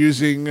 and you're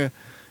using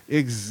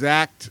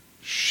exact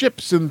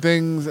ships and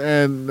things,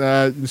 and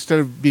instead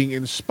of being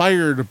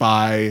inspired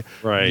by,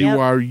 you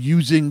are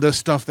using the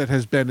stuff that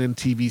has been in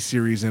TV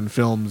series and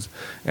films,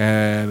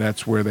 and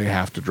that's where they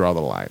have to draw the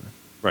line.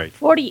 Right.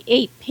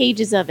 48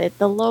 pages of it.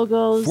 The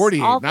logos.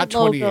 48, all not the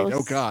 28. logos.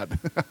 Oh, God.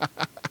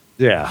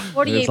 Yeah.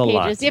 48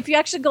 pages. If you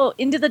actually go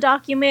into the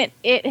document,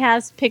 it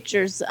has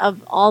pictures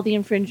of all the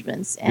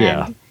infringements.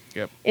 And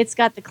it's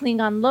got the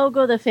Klingon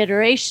logo, the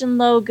Federation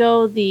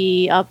logo,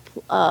 the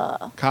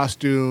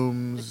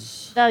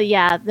costumes.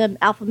 The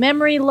Alpha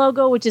Memory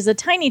logo, which is a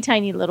tiny,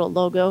 tiny little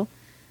logo.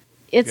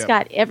 It's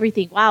got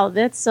everything. Wow,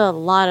 that's a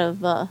lot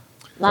of going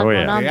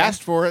on. They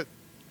asked for it.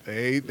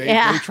 They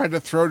tried to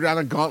throw down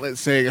a gauntlet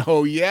saying,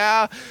 "Oh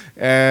yeah,"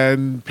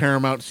 and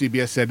Paramount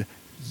CBS said,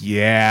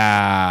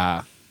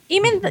 "Yeah."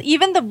 Even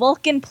the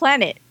Vulcan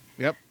planet.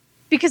 Yep.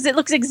 Because it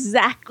looks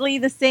exactly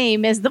the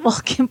same as the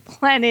Vulcan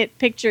planet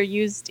picture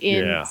used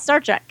in Star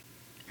Trek.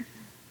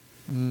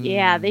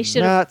 Yeah, they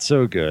should have. Not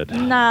so good.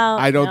 No,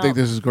 I don't think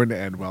this is going to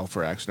end well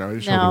for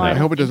Axanar. I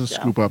hope it doesn't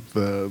scoop up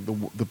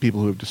the people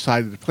who have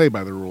decided to play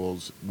by the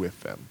rules with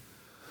them.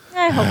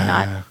 I hope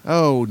not.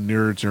 Oh,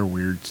 nerds are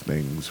weird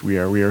things. We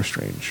are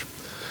strange.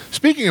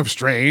 Speaking of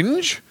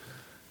strange,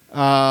 we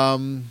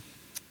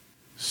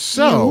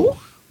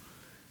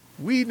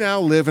now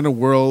live in a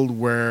world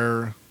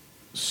where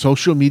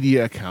social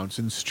media accounts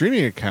and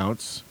streaming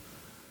accounts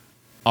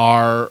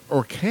are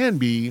or can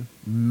be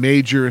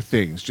major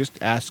things. Just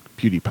ask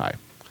PewDiePie.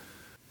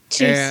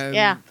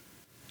 Jeez,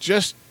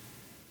 just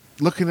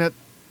looking at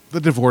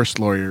the divorce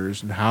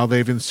lawyers and how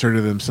they've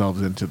inserted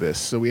themselves into this.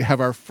 So we have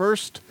our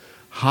first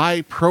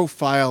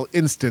high-profile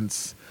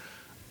instance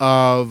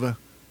of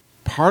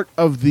part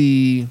of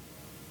the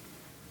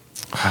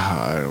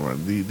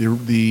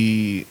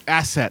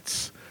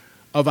assets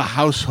of a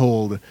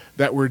household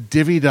that were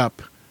divvied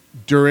up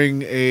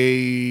during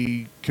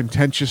a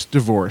contentious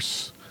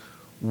divorce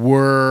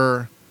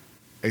were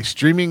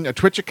a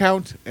Twitch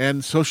account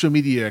and social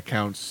media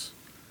accounts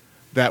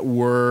that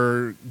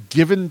were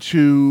given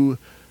to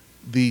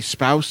the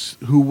spouse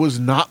who was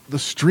not the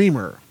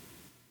streamer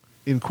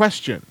in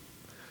question.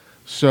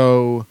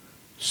 So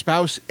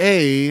spouse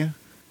A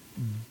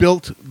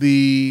built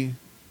the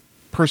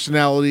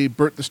personality,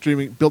 built the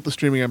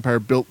streaming empire,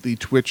 built the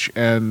Twitch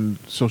and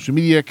social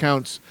media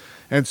accounts,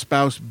 and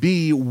spouse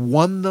B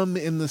won them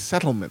in the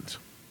settlement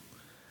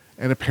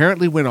and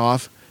apparently went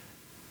off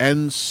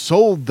and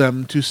sold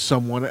them to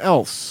someone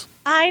else.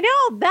 I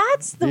know.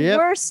 That's the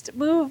worst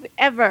move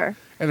ever.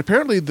 And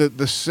apparently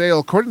the sale,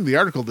 according to the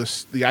article,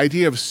 the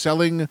idea of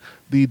selling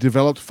the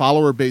developed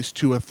follower base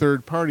to a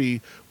third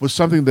party was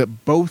something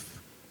that both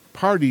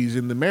parties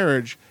in the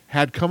marriage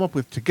had come up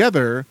with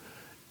together.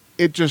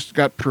 It just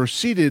got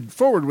proceeded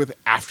forward with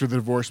after the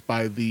divorce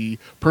by the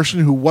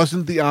person who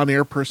wasn't the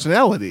on-air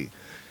personality.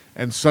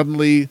 And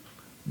suddenly,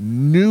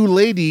 new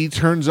lady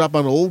turns up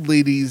on old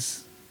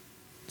lady's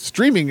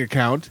streaming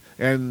account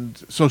and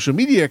social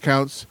media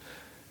accounts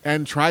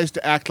and tries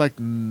to act like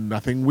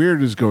nothing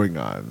weird is going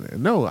on.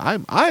 And no,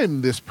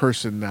 I'm this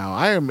person now.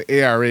 I am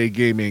ARA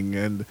Gaming,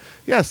 and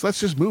yes, let's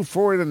just move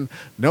forward. And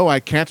no, I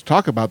can't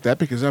talk about that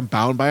because I'm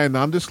bound by a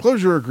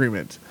non-disclosure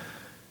agreement.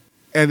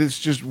 And it's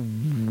just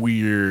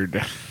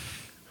weird.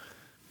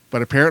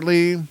 But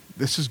apparently,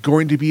 this is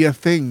going to be a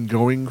thing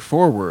going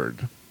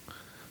forward,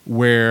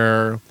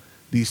 where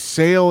the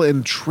sale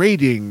and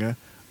trading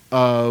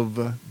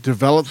of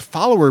developed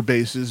follower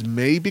bases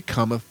may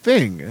become a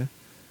thing.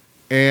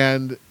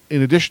 And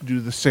in addition to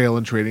the sale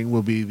and trading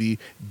will be the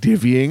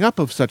divvying up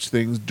of such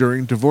things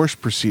during divorce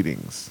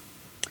proceedings.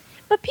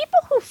 But people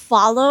who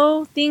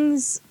follow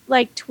things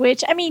like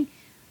Twitch, I mean,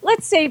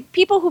 let's say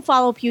people who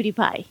follow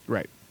PewDiePie.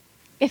 Right.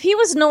 If he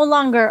was no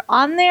longer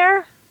on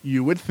there,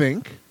 you would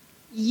think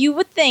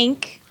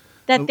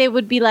that they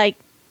would be like,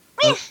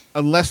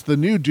 unless the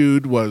new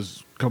dude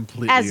was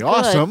completely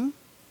awesome.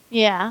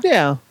 Yeah.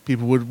 Yeah.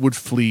 People would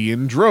flee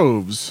in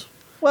droves.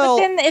 Well,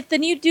 but then if the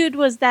new dude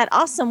was that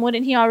awesome,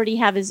 wouldn't he already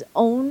have his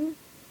own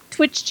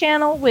Twitch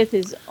channel with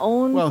his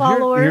own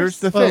followers? Here's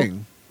the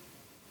thing.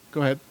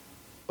 Go ahead.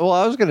 Well,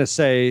 I was going to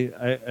say,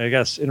 I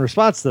guess in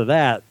response to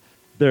that,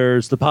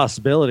 there's the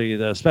possibility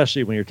that,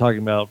 especially when you're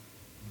talking about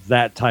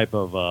that type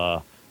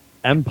of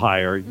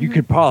empire, you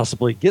could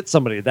possibly get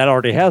somebody that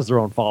already has their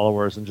own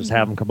followers and just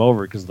have them come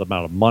over because of the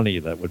amount of money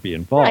that would be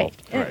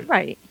involved.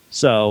 Right.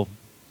 So,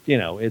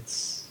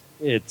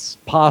 it's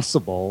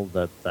possible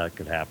that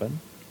could happen.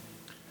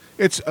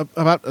 It's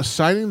about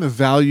assigning the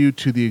value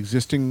to the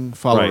existing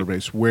follower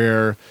base,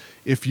 where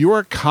if you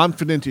are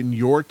confident in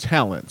your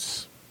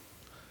talents,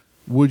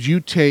 would you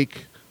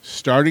take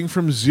starting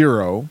from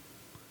zero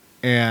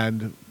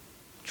and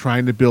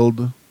trying to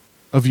build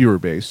a viewer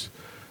base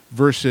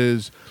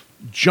versus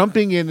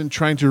jumping in and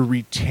trying to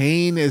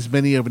retain as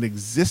many of an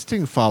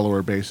existing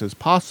follower base as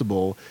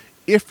possible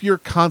if you're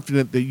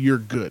confident that you're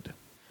good?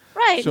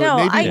 Right. So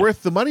it may be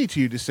worth the money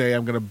to you to say,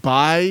 I'm going to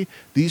buy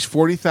these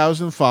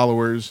 40,000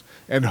 followers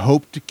and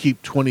hope to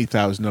keep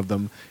 20,000 of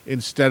them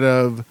instead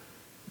of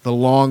the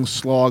long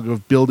slog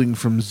of building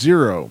from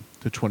 0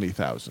 to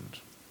 20,000.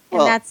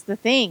 And that's the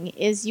thing,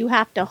 is you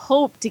have to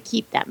hope to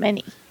keep that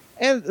many.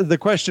 And the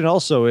question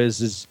also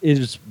is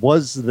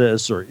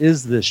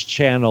this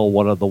channel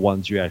one of the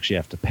ones you actually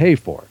have to pay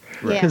for?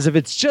 Because if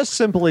it's just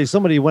simply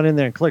somebody went in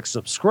there and clicked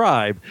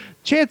subscribe,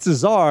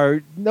 chances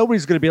are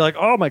nobody's going to be like,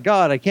 oh my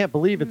God, I can't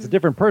believe it's a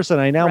different person.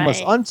 I now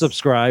must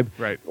unsubscribe.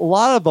 Right. A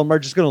lot of them are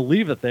just going to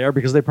leave it there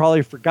because they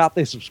probably forgot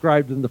they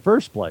subscribed in the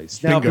first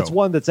place. Now, if it's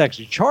one that's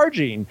actually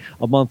charging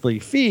a monthly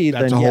fee,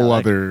 that's then a whole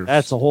other.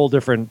 That's a whole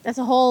different. That's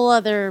a whole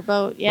other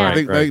boat. Yeah. I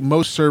think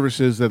most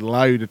services that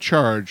allow you to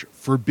charge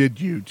forbid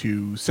you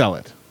to sell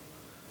it.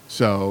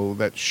 So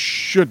that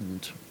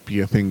shouldn't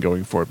be a thing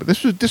going forward. But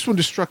this one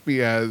just struck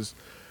me as.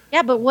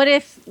 Yeah, but what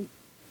if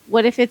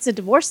it's a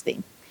divorce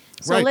thing?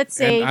 So let's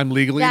say and I'm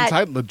legally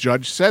entitled. The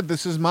judge said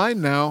this is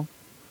mine now.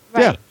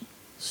 Right. Yeah.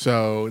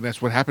 So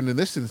that's what happened in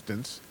this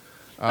instance.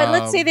 But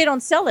let's say they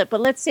don't sell it.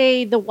 But let's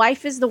say the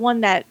wife is the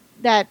one that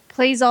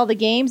plays all the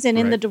games, and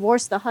in the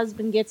divorce, the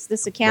husband gets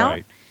this account.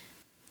 Right.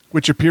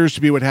 Which appears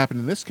to be what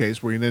happened in this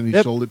case, where then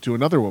he sold it to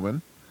another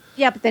woman.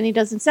 Yeah, but then he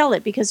doesn't sell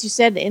it because you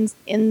said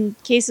in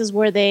cases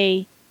where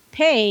they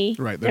pay,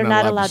 they're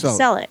not allowed to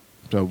sell it.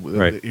 So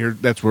here,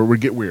 that's where we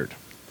get weird.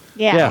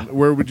 Yeah.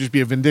 Where it would just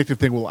be a vindictive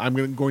thing. Well,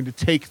 I'm going to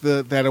take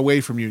that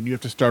away from you, and you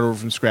have to start over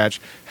from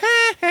scratch.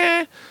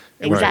 At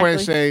which point I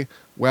say,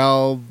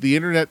 well, the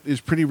internet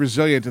is pretty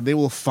resilient, and they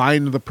will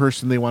find the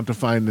person they want to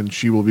find, and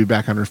she will be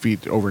back on her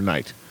feet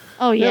overnight.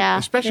 Oh, yeah.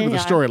 Especially with a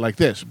story like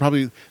this.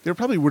 They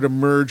probably would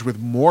emerge with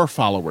more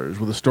followers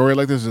with a story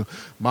like this.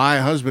 My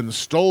husband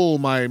stole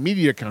my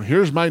media account.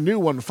 Here's my new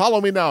one.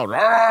 Follow me now.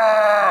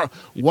 Rawr!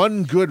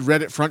 One good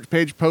Reddit front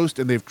page post,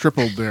 and they've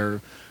tripled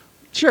their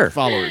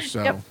followers.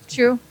 So. Yep.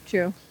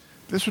 True.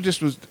 This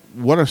was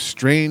what a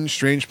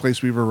strange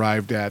place we've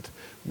arrived at,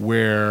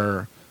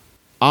 where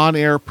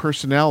on-air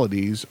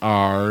personalities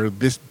are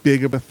this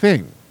big of a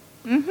thing.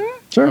 Mm-hmm.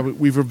 Sure.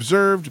 We've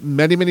observed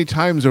many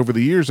times over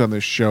the years on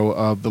this show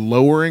of the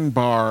lowering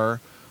bar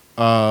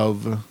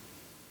of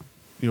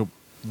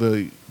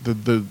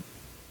the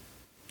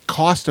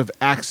cost of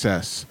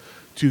access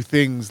to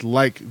things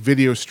like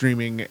video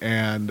streaming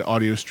and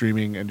audio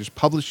streaming and just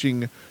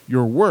publishing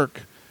your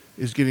work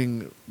is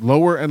getting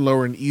lower and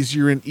lower and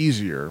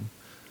easier,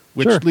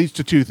 which Sure. leads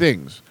to two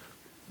things.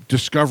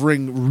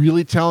 Discovering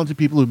really talented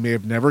people who may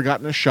have never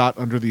gotten a shot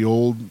under the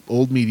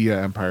old media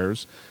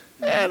empires,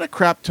 and a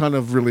crap ton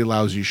of really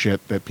lousy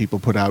shit that people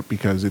put out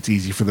because it's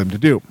easy for them to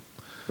do.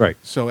 Right.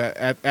 So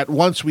at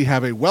once we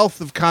have a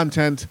wealth of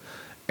content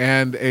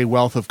and a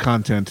wealth of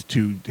content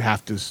to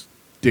have to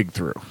dig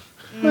through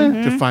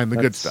to find the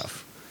good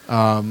stuff.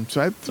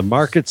 The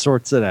market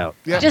sorts it out.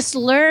 Yeah. Just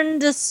learn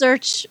to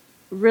search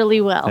really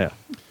well. Yeah.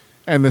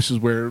 And this is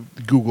where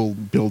Google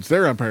builds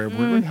their empire. We're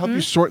going to help you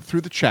sort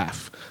through the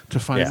chaff to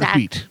find Yeah. the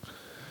wheat.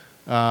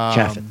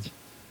 Chaff it.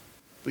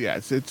 But yeah,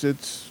 it's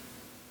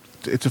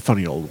a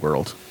funny old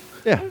world.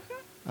 Yeah.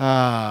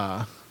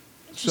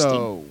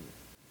 So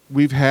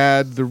we've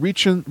had the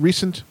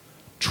recent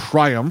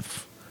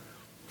triumph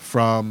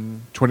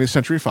from 20th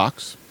Century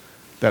Fox.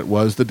 That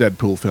was the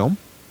Deadpool film.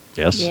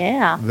 Yes.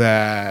 Yeah.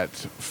 That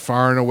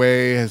far and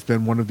away has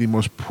been one of the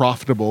most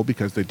profitable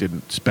because they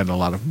didn't spend a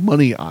lot of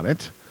money on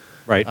it.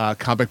 Right.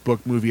 Comic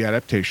book movie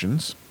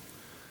adaptations.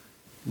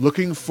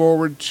 Looking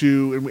forward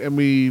to, and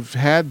we've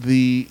had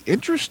the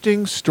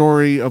interesting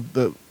story of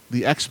the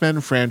X-Men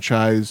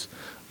franchise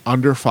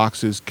under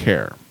Fox's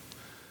care,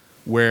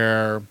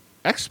 where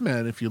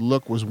X-Men, if you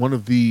look, was one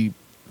of the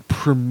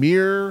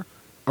premier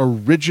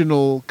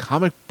original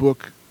comic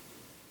book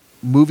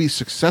movie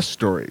success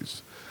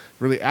stories.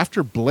 Really,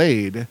 after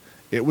Blade,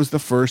 it was the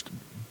first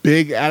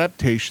big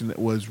adaptation that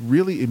was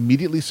really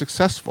immediately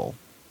successful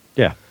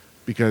Yeah.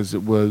 because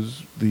it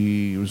was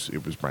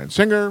Bryan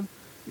Singer.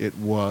 It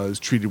was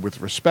treated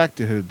with respect.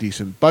 It had a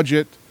decent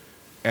budget,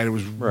 and it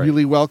was Right.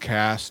 really well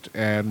cast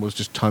and was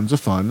just tons of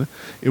fun.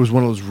 It was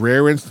one of those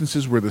rare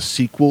instances where the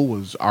sequel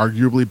was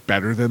arguably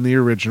better than the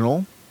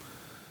original.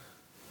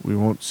 We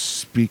won't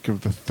speak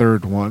of the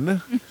third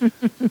one.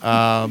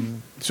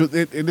 And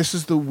this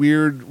is the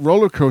weird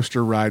roller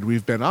coaster ride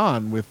we've been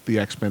on with the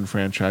X-Men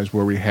franchise,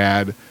 where we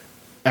had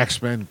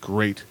X-Men,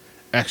 great.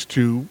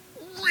 X2,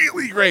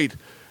 really great.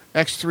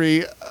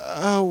 X3,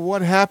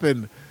 what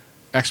happened?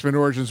 X-Men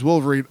Origins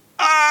Wolverine,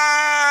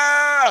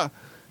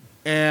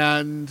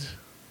 and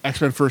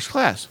X-Men First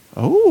Class.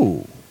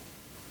 Oh,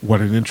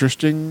 what an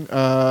interesting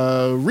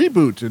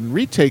reboot and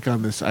retake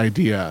on this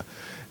idea.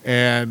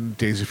 And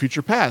Days of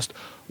Future Past.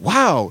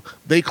 Wow,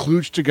 they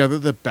kludged together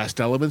the best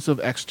elements of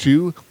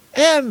X2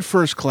 and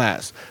First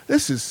Class.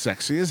 This is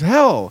sexy as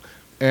hell.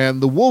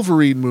 And the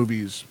Wolverine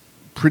movies,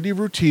 pretty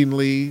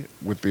routinely,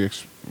 with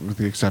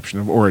the exception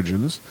of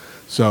Origins.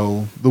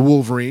 So the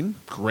Wolverine,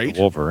 great.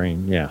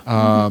 Wolverine. Yeah.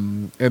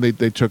 And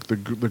they took the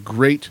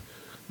great,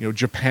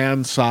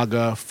 Japan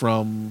saga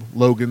from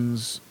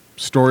Logan's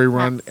story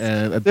run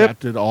and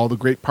adapted all the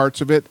great parts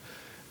of it.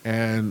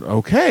 And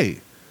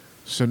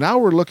so now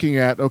we're looking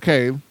at,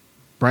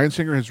 Bryan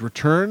Singer has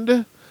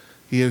returned.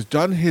 He has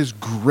done his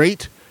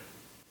great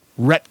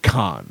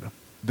retcon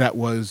that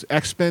was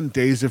X-Men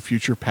Days of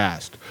Future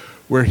Past,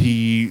 where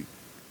he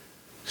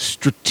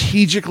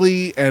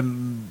strategically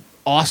and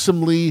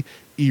awesomely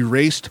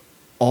erased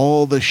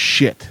all the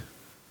shit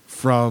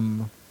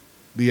from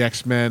the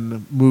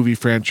X-Men movie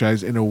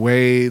franchise in a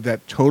way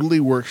that totally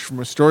works from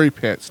a story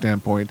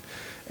standpoint.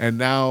 And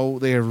now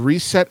they have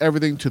reset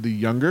everything to the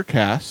younger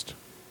cast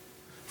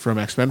from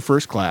X-Men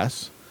First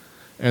Class,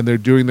 and they're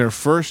doing their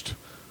first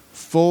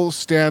full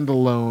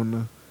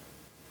standalone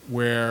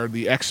where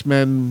the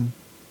X-Men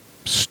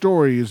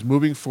story is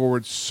moving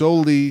forward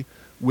solely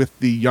with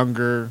the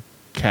younger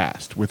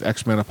cast, with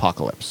X-Men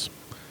Apocalypse.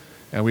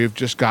 And we've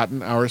just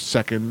gotten our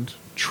second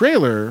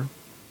trailer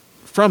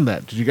from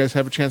that. Did you guys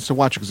have a chance to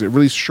watch it? Because it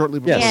released shortly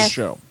before Yes. the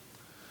show.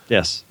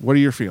 Yes. What are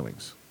your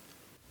feelings?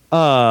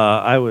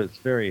 I was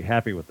very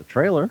happy with the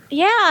trailer.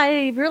 Yeah,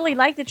 I really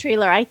like the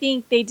trailer. I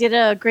think they did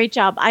a great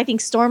job. I think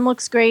Storm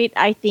looks great.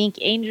 I think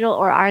Angel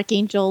or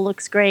Archangel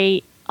looks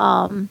great.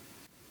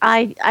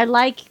 I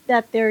like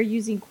that they're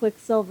using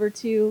Quicksilver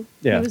too.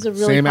 Yeah. He was a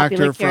really Same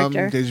popular actor from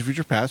character. Days of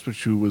Future Past,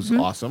 who was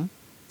awesome.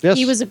 Yes.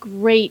 He was a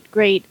great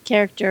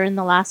character in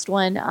the last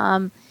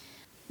one.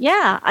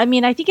 Yeah, I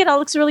mean, I think it all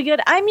looks really good.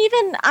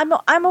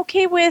 I'm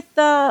okay with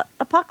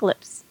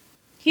Apocalypse.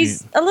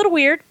 He's a little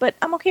weird, but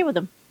I'm okay with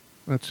him.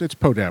 It's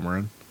Poe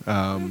Dameron.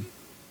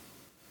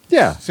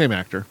 Yeah. Same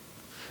actor.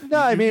 No,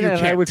 I mean, you and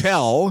I can't would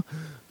tell.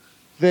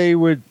 They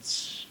would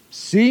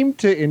seem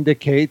to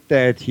indicate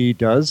that he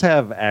does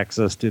have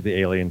access to the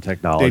alien They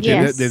technology. did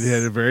Yes. it. They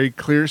had a very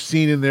clear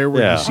scene in there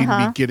where Yeah. he seemed to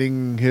Uh-huh. be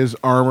getting his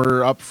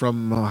armor up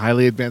from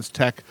highly advanced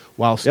tech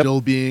while still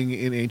being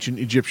in ancient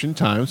Egyptian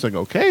times. Like,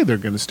 okay, they're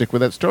going to stick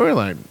with that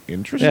storyline.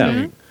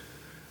 Interesting.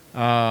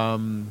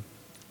 I'm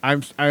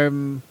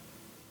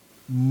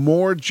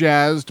more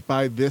jazzed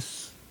by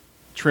this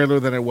trailer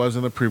than I was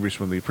in the previous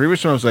one. The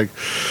previous one, I was like,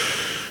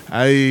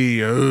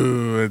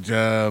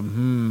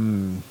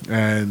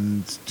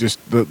 and just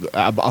the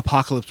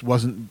Apocalypse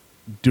wasn't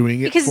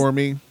doing it Because- for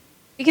me.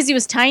 Because he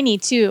was tiny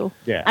too.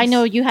 Yeah. I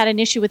know you had an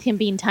issue with him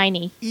being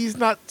tiny. He's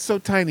not so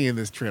tiny in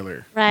this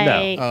trailer.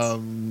 Right.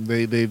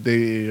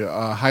 They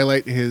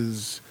highlight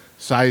his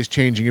size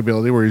changing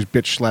ability where he's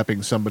bitch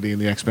slapping somebody in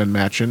the X-Men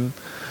matching.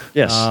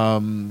 Yes.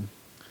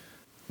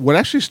 What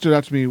actually stood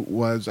out to me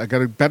was I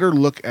got a better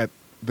look at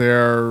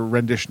their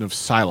rendition of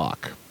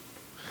Psylocke.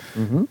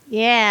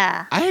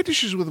 Yeah. I had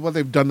issues with what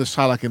they've done to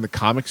Psylocke in the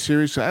comic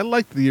series. I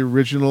liked the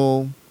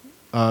original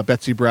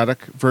Betsy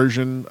Braddock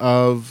version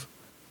of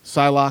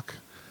Psylocke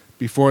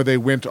before they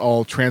went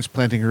all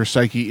transplanting her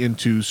psyche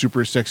into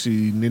Super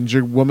Sexy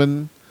Ninja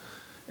Woman.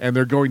 And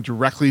they're going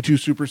directly to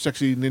Super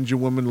Sexy Ninja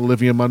Woman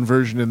Olivia Munn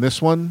version in this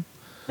one.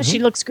 But she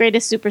looks great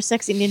as Super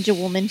Sexy Ninja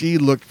Woman. She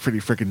looked pretty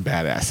freaking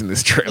badass in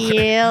this trailer.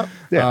 Yep.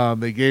 Yeah.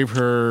 They gave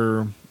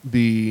her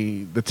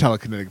the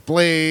telekinetic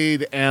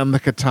blade and the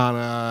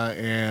katana,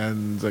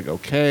 and like,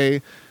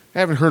 okay. I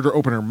haven't heard her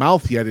open her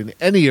mouth yet in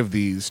any of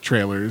these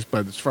trailers,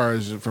 but as far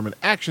as from an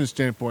action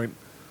standpoint,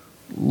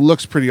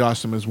 looks pretty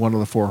awesome as one of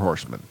the Four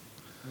Horsemen.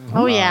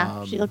 Oh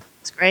yeah, she looks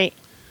great.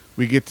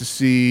 We get to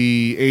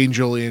see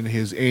Angel in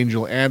his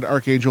angel and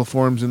archangel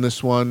forms in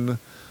this one.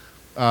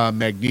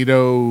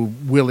 Magneto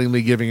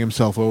willingly giving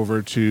himself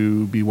over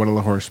to be one of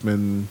the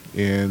horsemen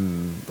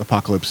in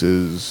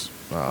Apocalypse's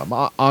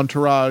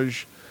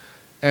entourage,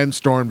 and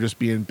Storm just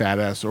being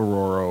badass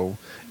Aurora.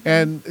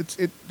 And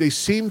they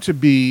seem to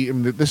be. I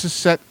mean, this is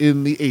set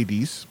in the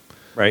 80s,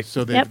 Right.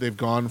 so Yep. they've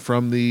gone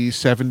from the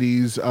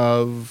 70s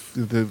of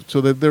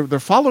so they're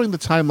following the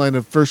timeline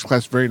of First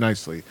Class very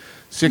nicely.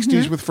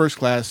 60s with First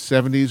Class,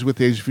 70s with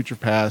Days of Future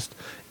Past,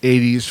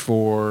 80s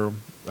for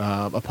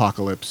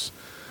Apocalypse.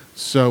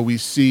 So we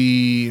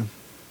see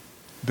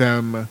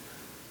them.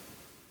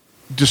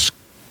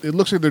 It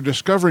looks like they're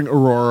discovering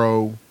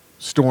Aurora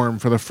Storm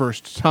for the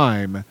first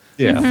time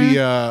Yeah.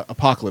 via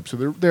Apocalypse. So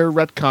they're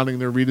retconning,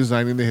 they're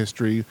redesigning the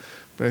history.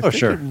 But I think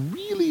sure. it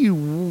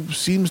really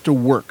seems to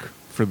work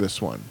for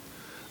this one.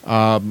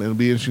 It'll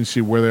be interesting to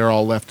see where they're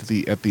all left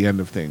at the end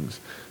of things.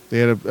 They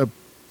had a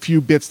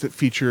few bits that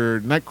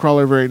featured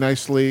Nightcrawler very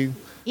nicely.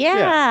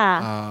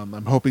 Yeah.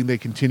 I'm hoping they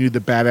continue the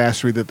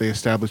badassery that they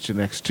established in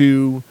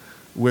X2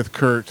 with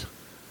Kurt.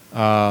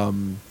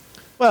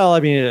 Well,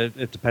 I mean,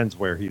 it depends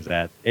where he's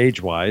at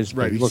age-wise.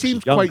 but Right, he looks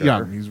seems younger. quite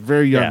young. He's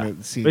very young. Yeah.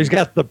 It seems. But he's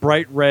got the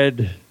bright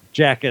red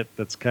jacket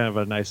that's kind of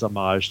a nice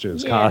homage to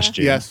his Yeah.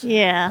 costume. Yes.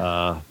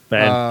 Yeah.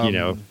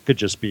 And, could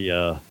just be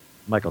a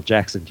Michael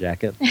Jackson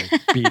jacket.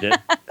 Beat it.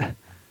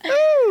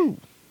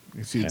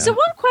 You see So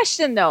one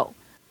question though,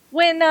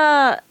 when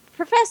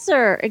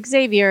Professor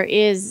Xavier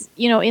is,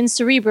 in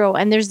Cerebro,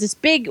 and there's this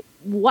big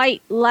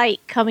white light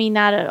coming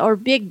out of, or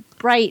big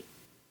bright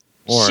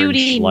Orange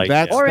shooting light,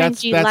 that's,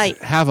 orangey that's light.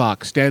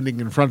 Havok standing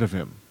in front of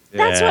him.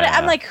 That's what Yeah.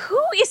 I'm like. Who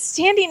is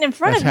standing in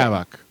front That's of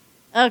him?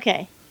 Havok.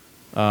 Okay.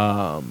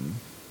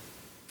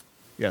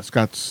 Yeah,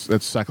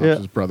 that's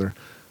Cyclops' brother.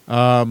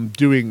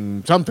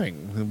 Doing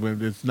something.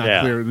 It's not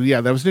Yeah. clear.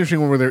 Yeah, that was an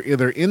interesting one where they're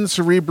either in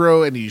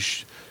Cerebro and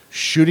he's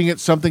shooting at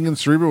something in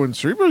Cerebro, and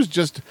Cerebro is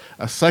just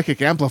a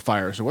psychic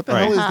amplifier. So what the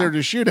Right. hell is Uh-huh. there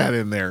to shoot at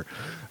in there?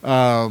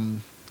 But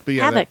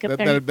yeah, Havoc,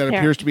 that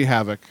appears to be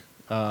Havoc.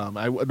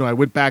 I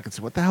went back and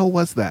said, what the hell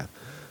was that?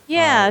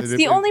 Yeah, it's it-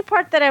 the it- only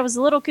part that I was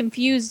a little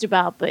confused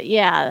about, but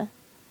yeah,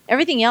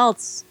 everything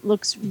else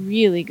looks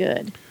really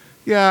good.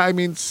 Yeah, I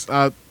mean,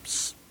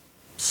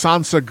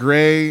 Sansa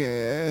Gray,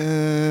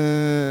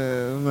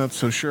 I'm not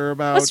so sure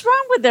about. What's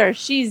wrong with her?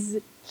 She's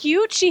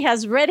cute. She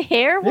has red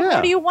hair. What, Yeah.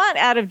 what do you want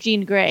out of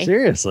Jean Grey?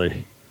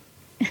 Seriously.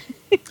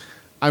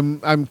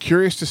 I'm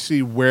curious to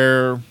see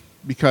where,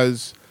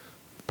 because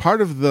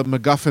part of the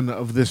MacGuffin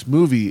of this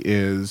movie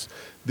is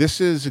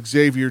this is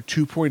Xavier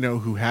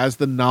 2.0 who has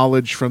the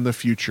knowledge from the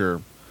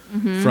future,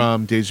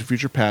 from Days of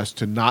Future Past,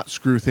 to not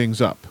screw things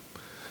up.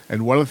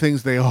 And one of the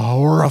things they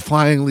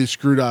horrifyingly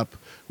screwed up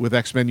with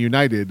X-Men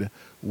United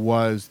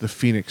was the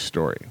Phoenix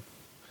story.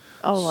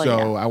 Oh, well,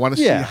 So yeah. I want to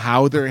see Yeah.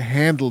 how they're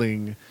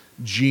handling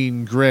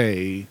Jean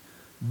Grey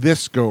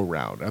this go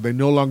round. Are they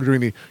no longer doing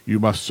the you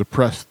must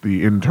suppress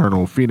the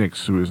internal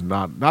Phoenix, who is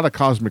not a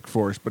cosmic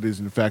force, but is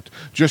in fact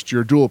just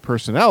your dual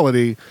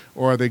personality,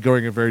 or are they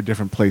going a very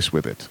different place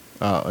with it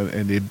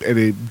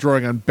and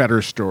drawing on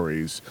better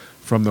stories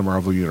from the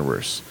Marvel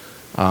universe?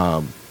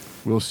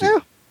 We'll see. Yeah,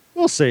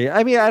 we'll see.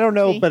 I mean, I don't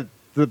know, See.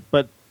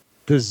 but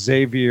the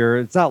Xavier,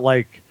 it's not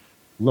like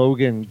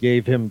Logan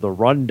gave him the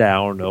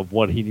rundown of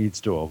what he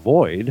needs to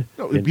avoid.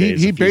 No, in he Days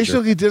of Future.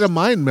 basically did a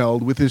mind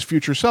meld with his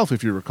future self,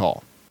 if you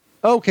recall.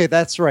 Okay,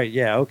 that's right.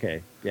 Yeah.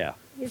 Okay. Yeah.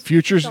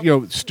 Futures,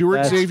 Stuart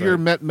That's Xavier right.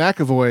 met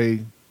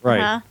McAvoy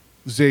Right. Uh-huh.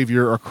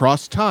 Xavier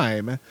across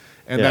time,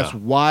 and Yeah. that's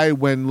why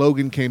when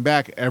Logan came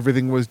back,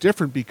 everything was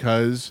different,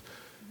 because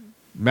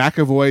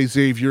McAvoy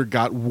Xavier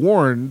got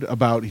warned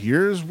about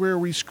here's where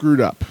we screwed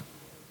up,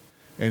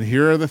 and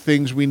here are the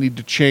things we need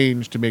to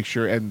change to make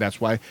sure, and that's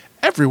why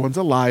everyone's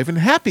alive and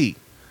happy,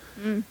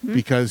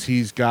 because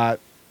he's got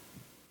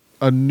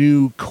a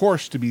new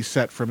course to be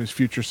set from his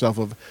future self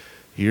of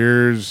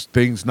here's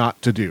things not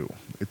to do.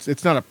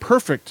 It's not a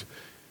perfect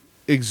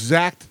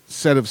exact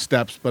set of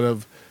steps, but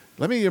of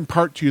let me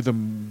impart to you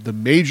the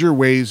major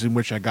ways in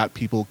which I got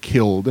people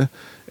killed,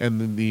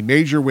 and the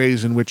major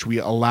ways in which we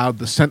allowed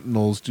the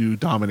Sentinels to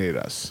dominate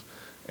us.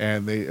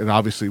 And it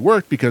obviously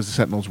worked because the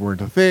Sentinels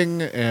weren't a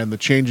thing, and the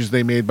changes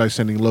they made by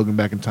sending Logan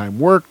back in time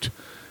worked.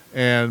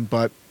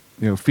 But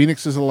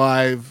Phoenix is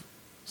alive,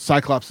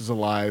 Cyclops is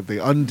alive. They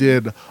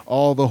undid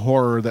all the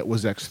horror that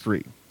was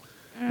X3,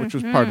 which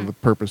was part of the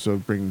purpose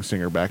of bringing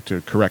Singer back to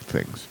correct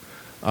things.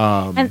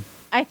 And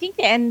I think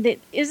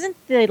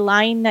isn't the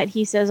line that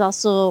he says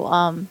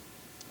also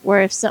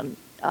where if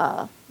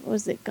what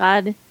was it,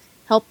 God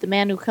help the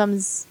man who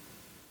comes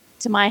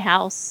to my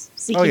house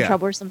seeking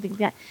trouble or something like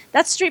that.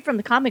 That's straight from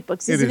the comic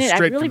books, isn't it? I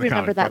really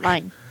remember that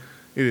line.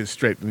 It is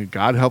straight.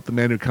 God help the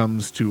man who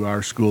comes to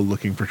our school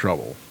looking for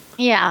trouble.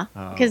 Yeah,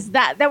 because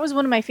that was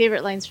one of my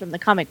favorite lines from the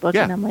comic book,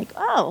 and I'm like,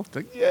 oh, it's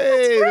like,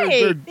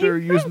 yay! They're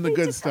using the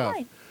good stuff.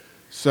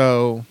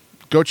 So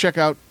go check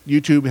out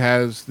YouTube.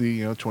 Has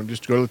the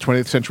just go to the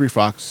 20th Century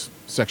Fox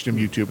section of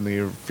YouTube, and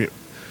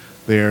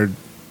they are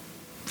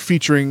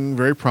featuring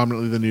very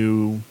prominently the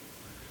new.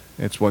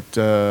 It's what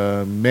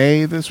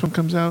May this one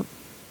comes out,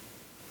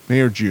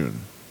 May or June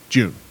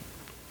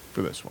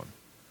for this one.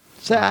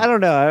 So I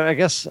don't know. I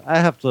guess I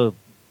have to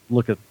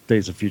look at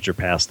Days of Future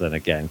Past then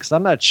again, because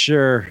I'm not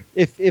sure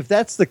if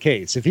that's the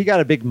case. If he got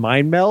a big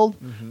mind meld,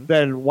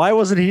 then why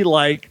wasn't he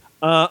like,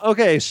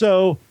 okay,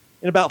 so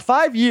in about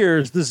 5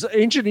 years, this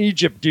ancient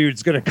Egypt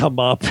dude's going to come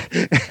up,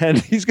 and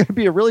he's going to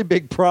be a really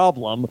big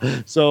problem.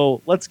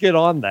 So let's get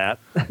on that.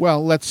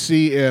 Well, let's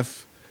see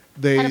if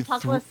had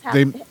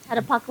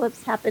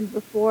Apocalypse happened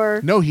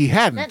before. No, he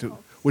hadn't, Sentinels.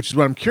 which is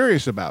what I'm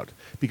curious about,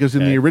 because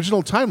in the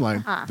original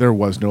timeline, there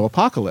was no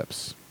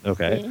Apocalypse.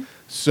 Okay.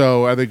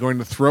 So are they going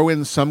to throw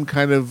in some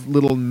kind of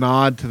little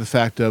nod to the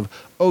fact of,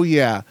 oh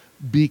yeah,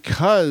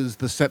 because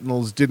the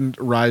Sentinels didn't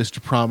rise to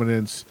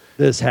prominence,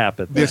 this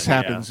happened. This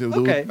happens. Yeah.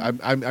 Okay.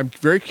 I'm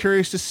very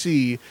curious to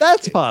see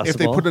that's possible if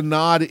they put a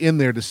nod in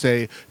there to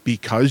say,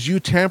 because you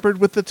tampered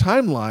with the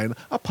timeline,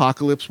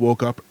 Apocalypse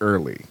woke up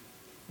early.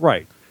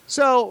 Right.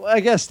 So I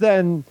guess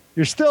then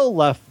you're still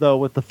left, though,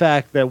 with the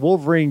fact that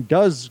Wolverine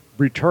does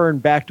return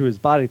back to his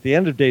body at the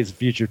end of Days of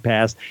Future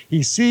Past.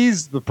 He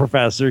sees the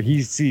Professor.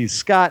 He sees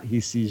Scott. He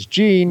sees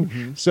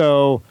Jean.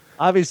 So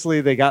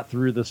obviously they got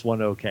through this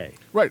one okay.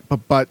 Right.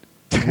 But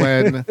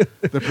when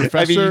the Professor...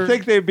 I mean, you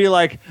think they'd be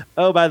like,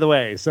 oh, by the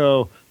way,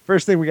 so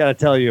first thing we got to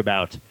tell you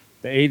about,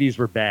 the 80s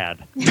were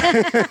bad.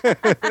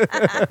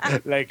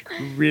 like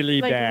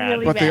really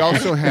bad. But they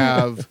also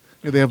have...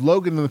 they have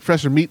Logan and the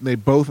Professor meet, and they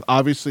both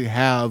obviously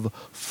have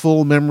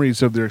full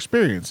memories of their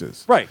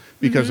experiences. Right.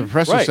 Because the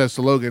Professor says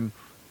to Logan,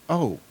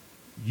 oh,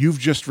 you've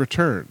just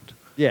returned.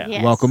 Yeah.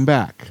 Yes. Welcome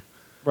back.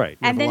 Right.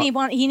 And then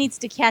he needs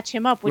to catch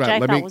him up, which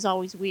I thought was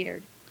always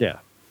weird. Yeah.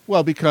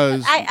 Well,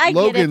 because I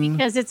Logan... get it,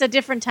 because it's a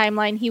different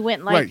timeline. He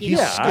went like,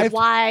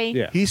 why?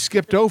 Yeah. He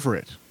skipped over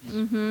it.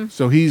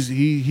 So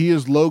he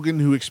is Logan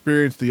who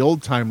experienced the old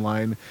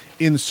timeline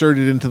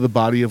inserted into the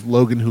body of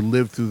Logan who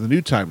lived through the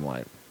new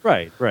timeline.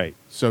 Right, right.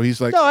 So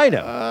he's like, no, I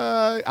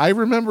know. I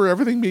remember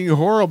everything being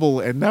horrible,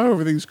 and now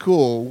everything's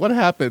cool. What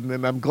happened?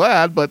 And I'm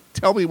glad, but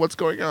tell me what's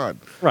going on.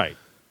 Right.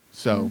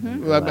 So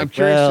I'm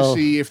curious to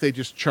see if they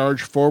just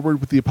charge forward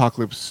with the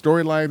Apocalypse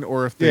storyline,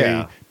 or if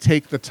they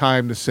take the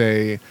time to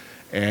say,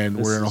 and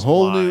we're in a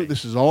whole new,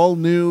 this is all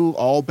new,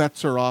 all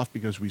bets are off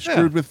because we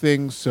screwed with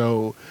things.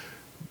 So,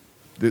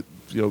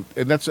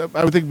 and that's, I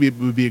would think it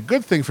would be a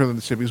good thing for them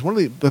to say, because one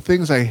of the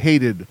things I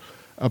hated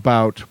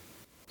about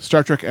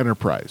Star Trek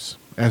Enterprise,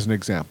 as an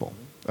example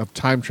of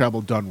time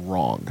travel done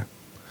wrong,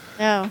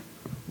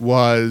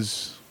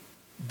 was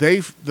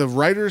the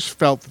writers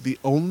felt that the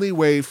only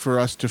way for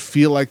us to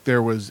feel like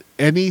there was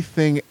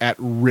anything at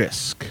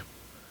risk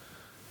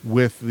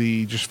with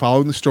just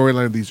following the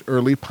storyline of these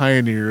early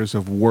pioneers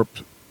of warp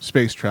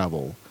space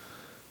travel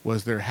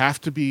was there have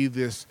to be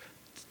this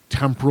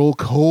temporal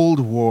Cold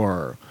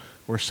War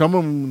where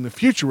someone in the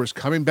future was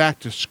coming back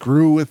to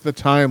screw with the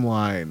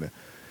timeline.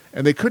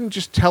 And they couldn't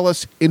just tell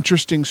us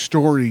interesting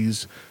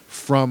stories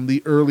from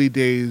the early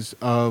days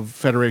of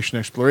Federation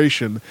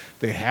exploration.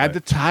 They had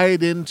to tie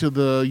it into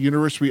the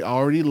universe we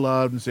already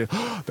loved and say,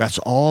 oh, that's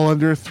all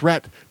under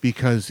threat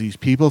because these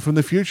people from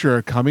the future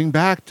are coming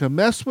back to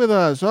mess with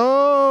us.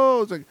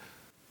 Oh, it's like,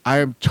 I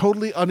am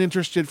totally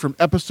uninterested from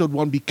episode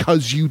 1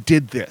 because you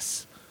did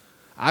this.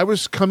 I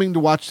was coming to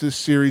watch this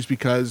series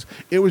because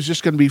it was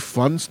just going to be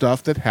fun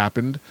stuff that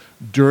happened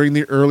during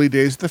the early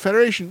days of the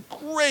Federation.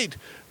 Great.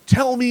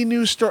 Tell me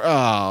new story.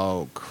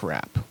 Oh,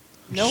 crap.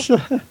 Nope.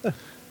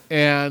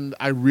 And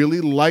I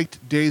really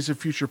liked Days of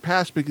Future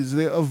Past because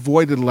they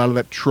avoided a lot of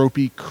that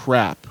tropey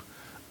crap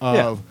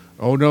of,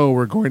 oh no,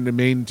 we're going to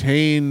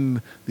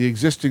maintain the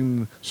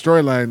existing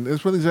storyline.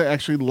 That's one of the things I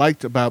actually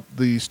liked about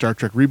the Star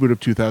Trek reboot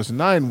of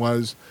 2009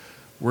 was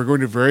we're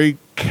going to very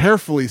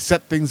carefully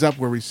set things up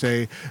where we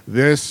say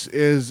this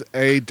is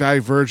a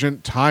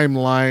divergent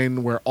timeline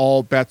where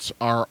all bets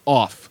are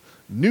off.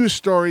 New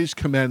stories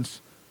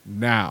commence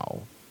now.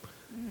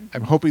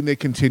 I'm hoping they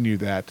continue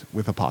that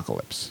with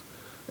Apocalypse,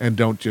 and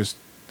don't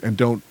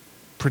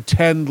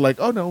pretend like,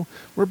 oh no,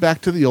 we're back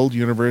to the old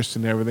universe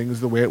and everything is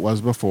the way it was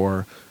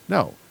before.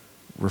 No.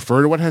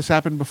 Refer to what has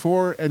happened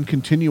before and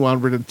continue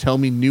onward and tell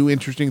me new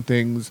interesting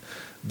things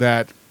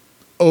that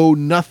owe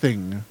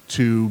nothing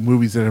to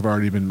movies that have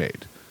already been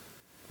made.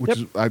 Which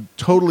is, I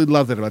totally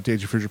love that about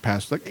Days of Future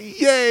Past. Like,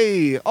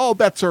 yay! All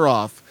bets are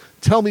off.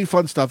 Tell me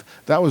fun stuff.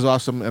 That was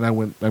awesome, and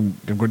I'm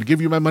going to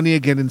give you my money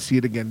again and see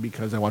it again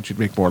because I want you to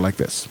make more like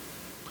this.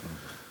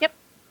 Yep.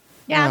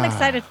 Yeah, I'm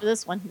excited for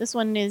this one. This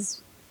one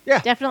is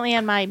definitely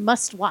on my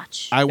must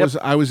watch. I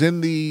was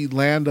in the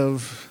land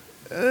of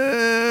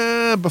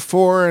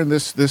before, and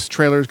this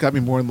trailer's got me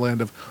more in the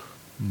land of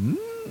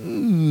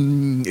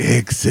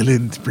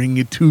excellent. Bring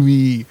it to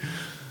me.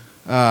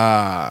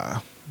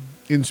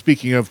 In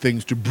speaking of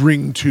things to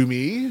bring to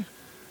me,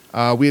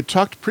 we had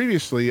talked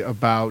previously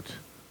about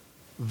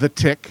The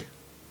Tick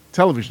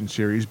television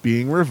series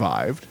being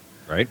revived.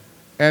 Right.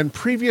 And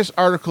previous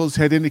articles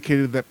had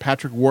indicated that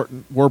Patrick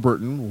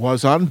Warburton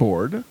was on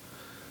board,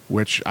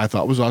 which I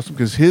thought was awesome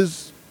because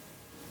his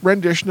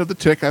rendition of The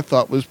Tick I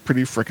thought was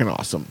pretty freaking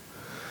awesome.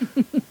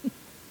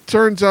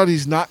 Turns out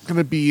he's not going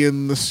to be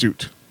in the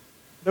suit.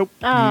 Nope.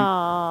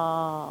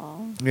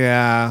 Oh.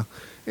 Yeah.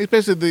 It's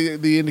basically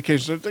the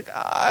indication. It's like,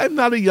 I'm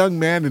not a young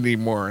man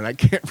anymore, and I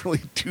can't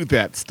really do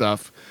that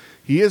stuff.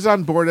 He is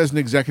on board as an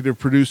executive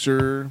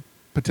producer,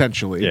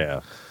 potentially. Yeah.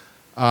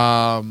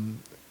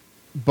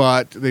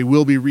 But they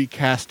will be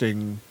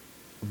recasting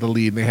the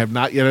lead. They have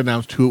not yet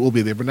announced who it will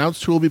be. They've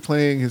announced who will be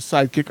playing his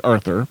sidekick,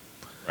 Arthur.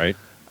 Right.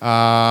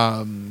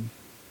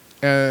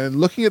 And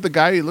looking at the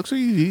guy, it looks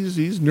like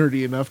he's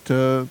nerdy enough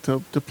to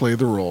play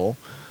the role.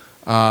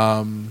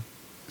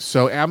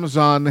 So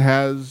Amazon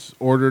has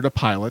ordered a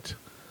pilot.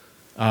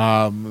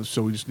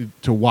 So we just need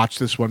to watch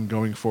this one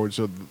going forward.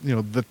 So,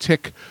 The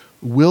Tick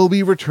will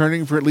be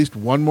returning for at least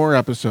one more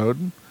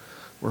episode.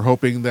 We're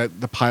hoping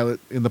that the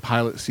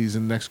pilot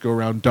season next go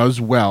around does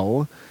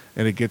well,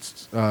 and it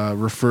gets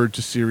referred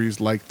to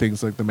series like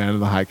things like The Man in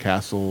the High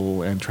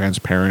Castle and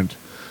Transparent.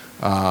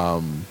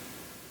 But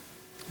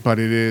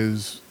it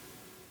is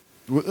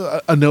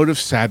a note of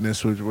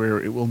sadness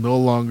where it will no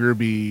longer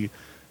be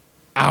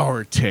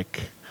our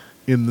Tick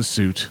in the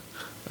suit.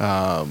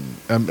 And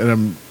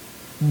I'm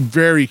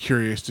very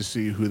curious to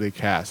see who they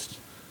cast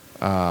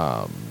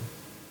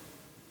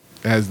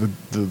as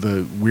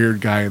the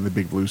weird guy in the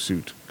big blue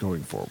suit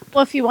going forward.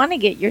 Well, if you want to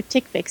get your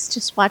Tick fix,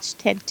 just watch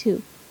Ted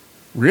 2.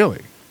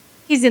 Really?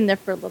 He's in there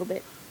for a little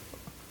bit.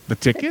 The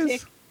Tick The is?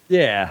 Tick.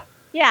 Yeah.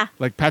 Yeah.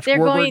 Like Patrick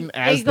Warburton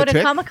as they go the to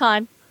Tick?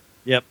 Comic-Con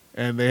Yep.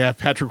 And they have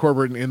Patrick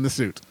Warburton in the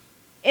suit.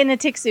 in a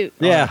Tick suit.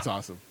 Oh, Yeah. that's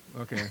awesome.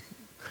 Okay.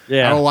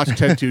 Yeah. I will watch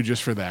Ted 2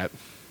 just for that.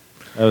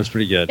 That was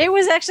pretty good. It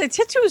was actually,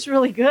 Ted 2 was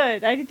really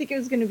good. I didn't think it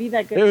was going to be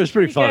that good. It was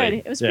pretty funny.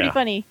 Good. It was pretty Yeah.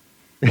 funny.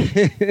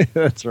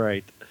 That's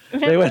right.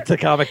 They went to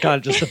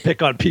Comic-Con just to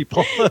pick on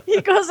people. He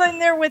goes in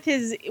there with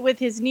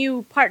his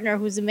new partner,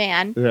 who's a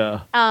man.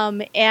 Yeah.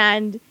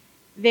 And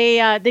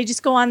they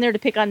just go on there to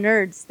pick on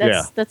nerds.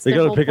 That's they their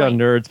go to whole pick on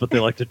point. nerds, but they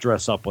like to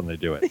dress up when they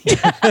do it.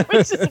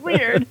 Which is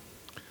weird.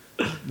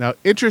 Now,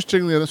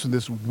 interestingly, on this one,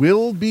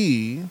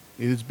 it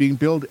is being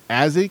billed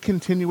as a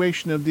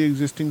continuation of the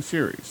existing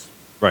series.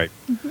 Right.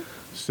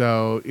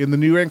 So, in the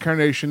new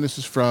incarnation, this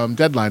is from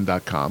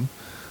Deadline.com.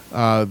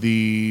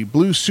 The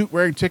blue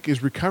suit-wearing Tick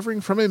is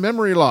recovering from a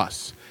memory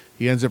loss.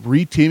 He ends up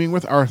re-teaming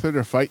with Arthur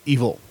to fight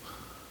evil.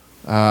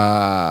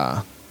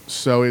 So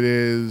it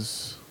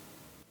is...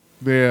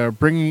 They're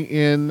bringing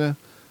in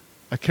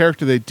a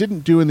character they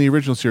didn't do in the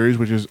original series,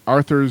 which is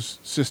Arthur's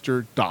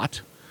sister,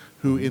 Dot,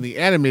 who in the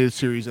animated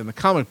series and the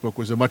comic book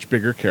was a much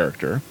bigger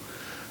character.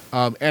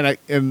 And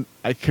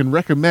I can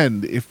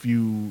recommend, if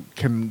you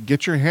can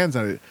get your hands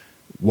on it,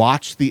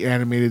 watch the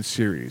animated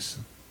series.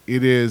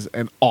 It is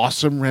an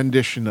awesome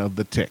rendition of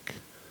the Tick.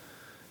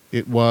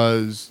 It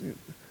was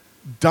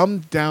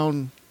dumbed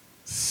down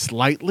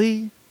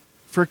slightly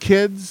for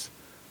kids,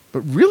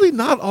 but really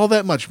not all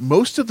that much.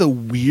 Most of the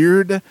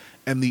weird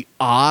and the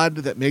odd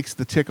that makes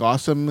the Tick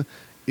awesome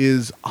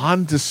is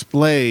on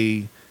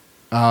display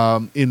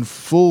in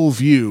full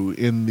view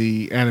in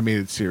the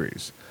animated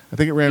series. I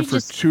think it ran for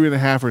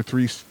 2.5 or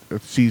 3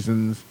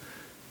 seasons,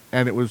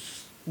 and it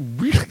was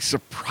really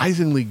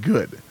surprisingly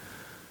good.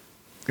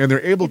 And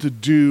they're able to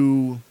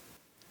do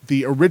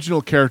the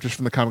original characters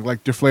from the comic,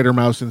 like Deflator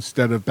Mouse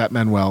instead of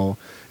Batmanuel.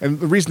 And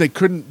the reason they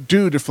couldn't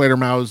do Deflator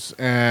Mouse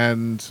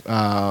and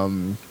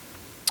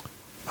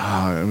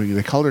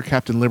they called her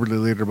Captain Liberty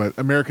later, but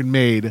American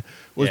Maid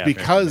was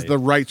because the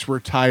rights were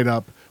tied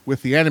up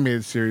with the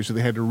animated series, so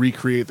they had to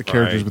recreate the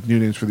characters with new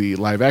names for the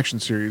live action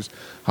series.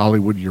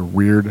 Hollywood, you're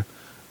weird.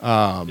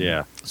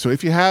 So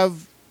if you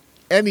have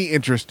any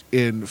interest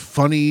in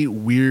funny,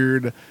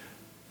 weird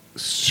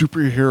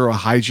superhero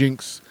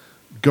hijinks,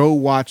 go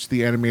watch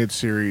the animated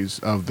series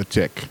of The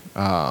Tick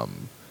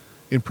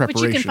in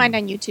preparation. Which you can find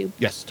on YouTube.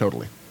 Yes,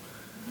 totally.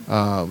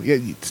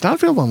 It's not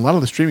available on a lot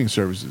of the streaming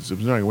services.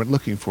 I went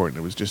looking for it, and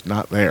it was just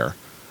not there.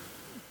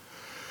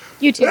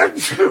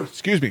 YouTube.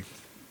 Excuse me.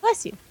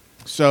 Bless you.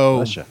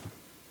 So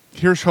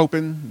here's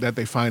hoping that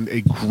they find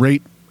a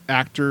great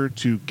actor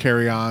to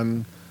carry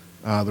on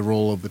the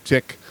role of the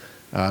Tick.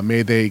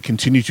 May they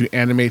continue to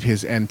animate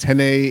his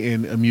antennae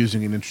in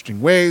amusing and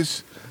interesting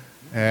ways.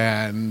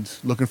 And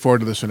looking forward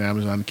to this on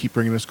Amazon. Keep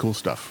bringing us cool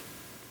stuff.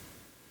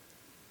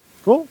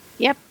 Cool.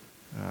 Yep.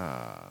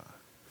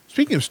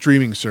 Speaking of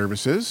streaming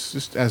services,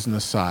 just as an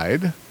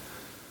aside,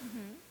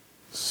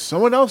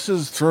 someone else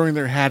is throwing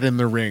their hat in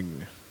the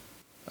ring.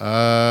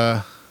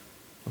 Okay.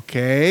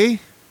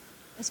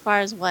 As far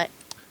as what?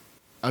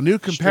 A new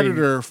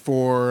competitor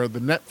for the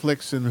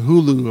Netflix and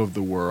Hulu of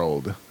the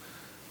world.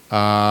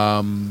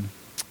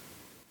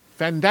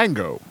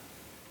 Fandango.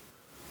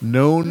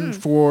 Known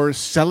for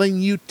selling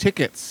you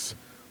tickets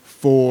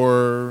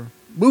for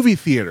movie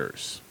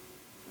theaters.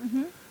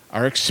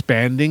 Are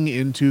expanding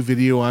into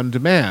video on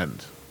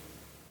demand.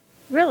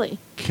 Really?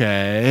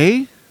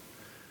 Okay.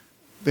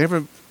 They have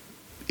an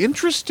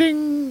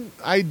interesting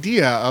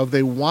idea of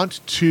they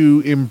want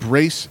to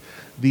embrace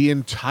the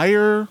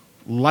entire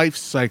life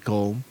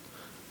cycle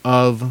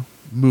of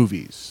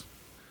movies.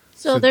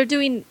 So they're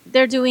doing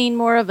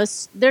more of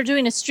they're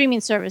doing a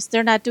streaming service.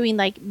 They're not doing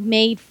like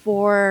made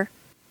for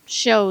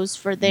shows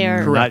for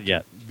their. Not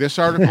yet. This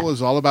article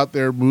is all about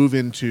their move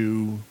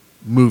into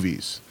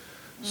movies.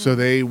 So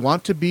they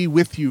want to be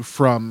with you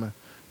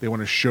they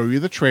want to show you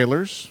the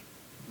trailers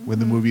when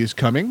the movie is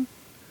coming.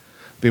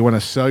 They want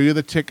to sell you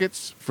the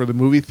tickets for the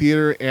movie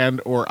theater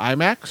and or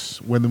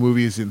IMAX when the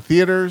movie is in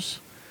theaters.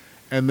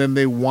 And then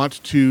they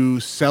want to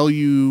sell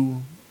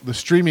you the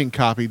streaming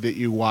copy that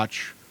you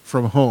watch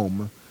from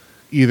home,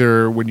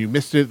 either when you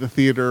missed it at the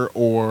theater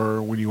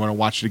or when you want to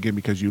watch it again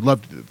because you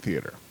loved it at the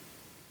theater.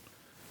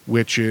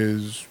 Which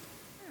is,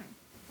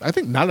 I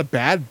think, not a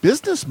bad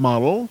business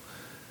model,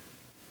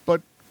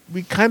 but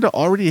we kind of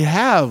already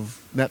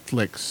have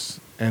Netflix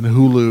and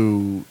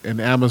Hulu and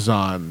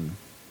Amazon,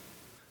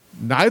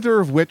 neither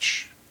of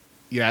which,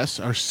 yes,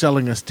 are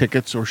selling us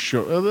tickets or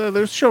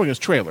they're showing us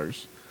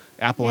trailers.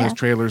 Apple has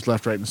trailers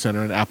left, right, and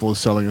center, and Apple is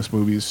selling us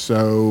movies.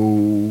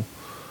 So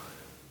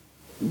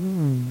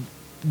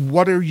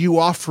what are you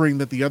offering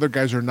that the other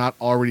guys are not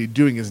already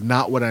doing is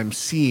not what I'm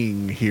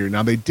seeing here.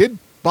 Now, they did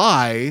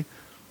buy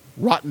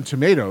Rotten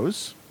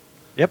Tomatoes.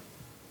 Yep.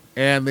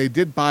 And they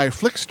did buy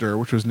Flickster,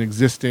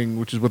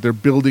 which is what they're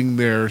building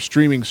their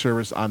streaming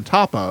service on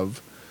top of.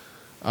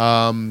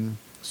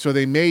 So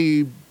they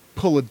may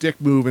pull a dick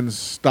move and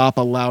stop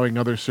allowing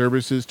other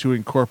services to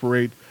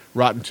incorporate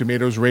Rotten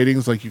Tomatoes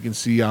ratings like you can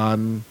see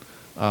on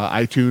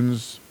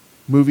iTunes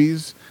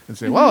movies and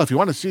say, well, if you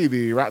want to see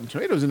the Rotten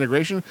Tomatoes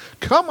integration,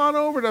 come on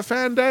over to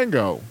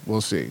Fandango.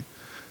 We'll see.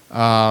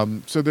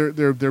 So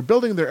they're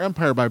building their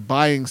empire by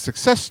buying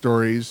success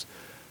stories.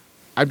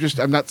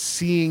 I'm not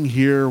seeing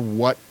here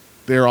what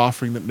they're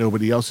offering that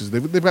nobody else is.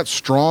 They've got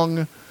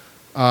strong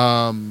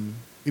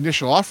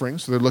initial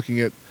offerings. So they're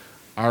looking at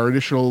our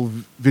initial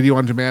video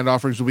on demand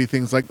offerings will be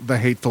things like The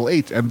Hateful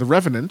Eight and The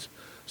Revenant.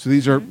 So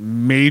these are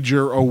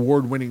major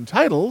award-winning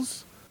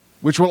titles,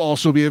 which will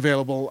also be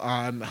available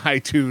on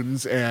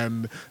iTunes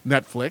and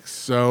Netflix.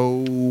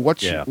 So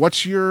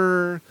what's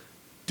your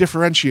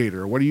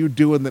differentiator? What are you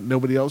doing that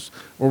nobody else?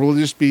 Or will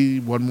it just be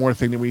one more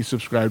thing that we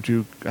subscribe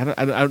to?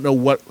 I don't know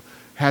what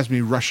has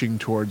me rushing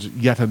towards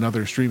yet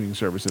another streaming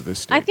service at this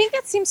stage. I think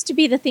that seems to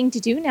be the thing to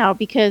do now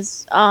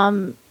because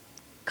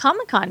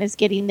Comic-Con is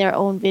getting their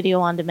own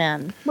video on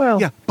demand. Well,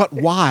 yeah, but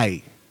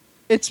why?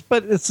 It's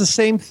the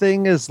same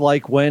thing as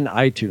like when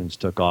iTunes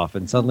took off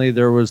and suddenly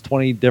there was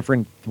 20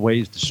 different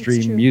ways to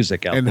stream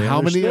music out and there. And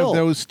how many of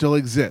those still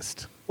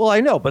exist? Well, I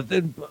know, but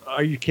then,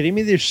 are you kidding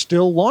me? They're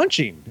still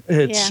launching.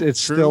 It's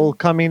still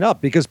coming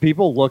up because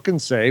people look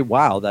and say,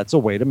 wow, that's a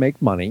way to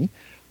make money.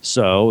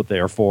 So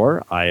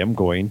therefore, I am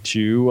going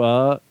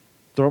to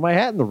throw my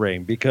hat in the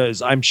ring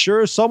because I'm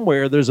sure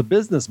somewhere there's a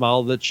business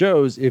model that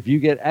shows if you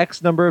get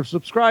X number of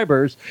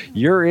subscribers,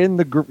 you're in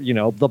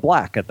the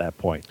black at that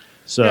point.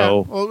 So,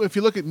 yeah, well, if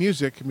you look at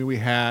music, I mean, we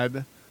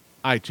had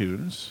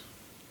iTunes,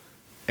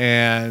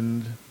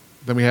 and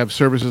then we have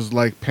services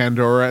like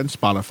Pandora and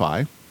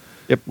Spotify,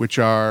 which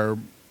are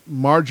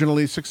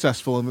marginally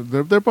successful, and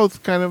they're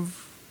both kind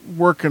of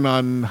working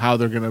on how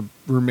they're going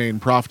to remain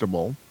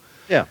profitable.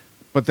 Yeah.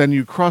 But then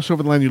you cross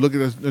over the line, you look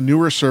at a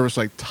newer service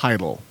like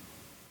Tidal,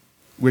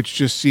 which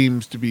just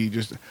seems to be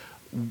just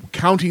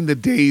counting the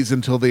days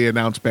until they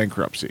announce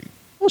bankruptcy.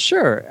 Well,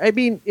 sure. I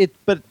mean,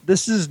 but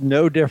this is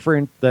no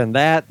different than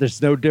that.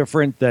 There's no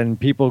different than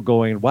people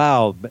going,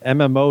 wow,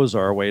 MMOs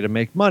are a way to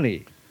make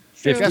money.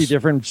 50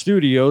 different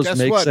studios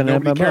makes an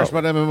Nobody MMO. cares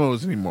about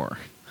MMOs anymore.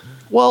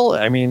 Well,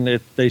 I mean,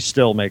 they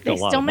still make a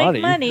lot of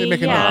money. They make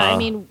money. I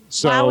mean,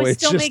 so WoW is it's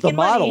still just the making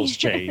money. models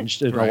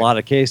changed in a lot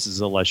of cases,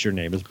 unless your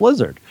name is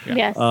Blizzard.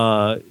 Yes.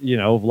 A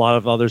lot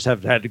of others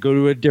have had to go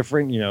to a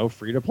different,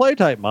 free-to-play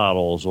type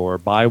models or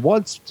buy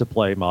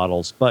once-to-play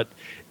models, but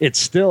it's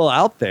still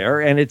out there,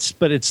 and it's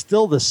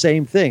still the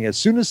same thing. As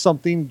soon as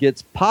something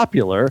gets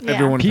popular,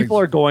 people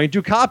are going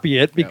to copy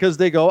it because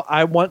they go,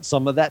 I want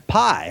some of that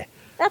pie.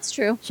 That's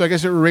true. So I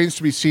guess it remains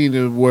to be seen,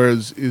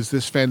 is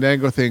this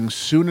Fandango thing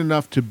soon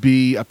enough to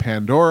be a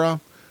Pandora,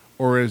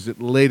 or is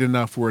it late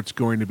enough where it's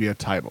going to be a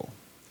Tidal?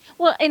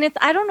 Well, and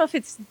I don't know if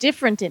it's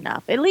different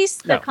enough. At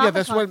least the No. Yeah,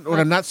 that's what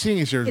I'm not seeing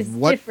is is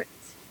what different.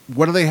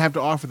 what do they have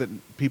to offer that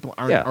people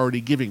aren't Yeah.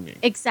 already giving me?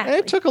 Exactly.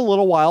 And it took a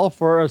little while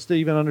for us to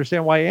even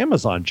understand why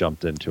Amazon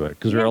jumped into it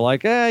because we Yeah. were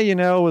like,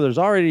 there's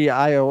already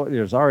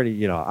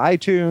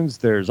iTunes,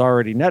 there's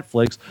already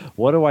Netflix.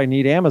 What do I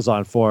need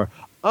Amazon for?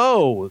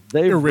 Oh,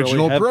 they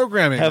Original really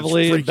programming. That's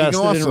heavily freaking invested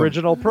in awesome.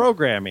 original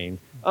programming.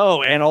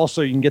 Oh, and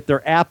also you can get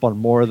their app on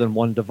more than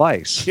one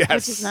device. Yes.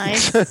 Which is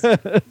nice.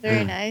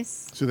 Very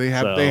nice. So they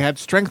So- had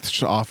strengths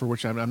to offer,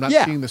 which I'm not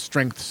Yeah. seeing the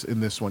strengths in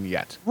this one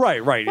yet.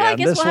 Right. Well, Yeah, I and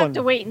guess this we'll one, have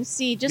to wait and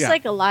see. Just Yeah.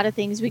 like a lot of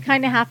things, we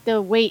kind of have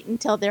to wait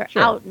until they're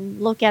Sure. out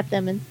and look at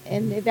them and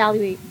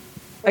evaluate.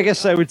 I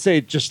guess I would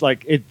say just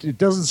like it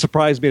doesn't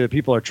surprise me that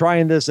people are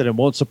trying this, and it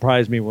won't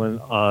surprise me when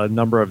a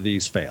number of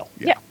these fail.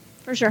 Yeah,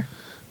 for sure.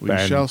 We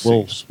And shall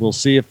see. We'll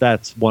see if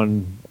that's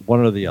one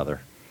or the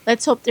other.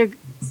 Let's hope there's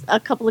a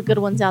couple of good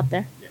ones out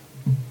there.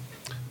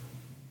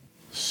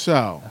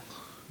 So,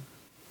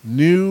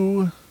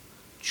 new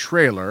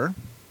trailer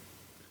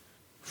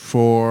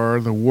for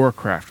the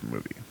Warcraft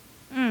movie.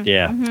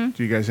 Yeah.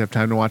 Do you guys have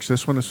time to watch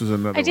this one? This was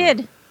another. I did.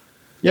 one.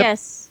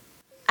 Yes.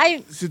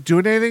 Is it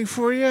doing anything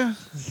for you?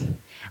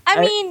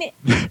 I mean,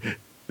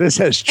 This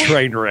has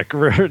train wreck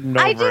written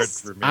I over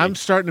just- it for me. I'm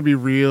starting to be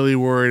really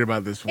worried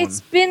about this one.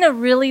 it's been a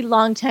really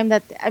long time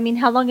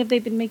how long have they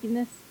been making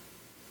this?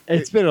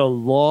 It's been a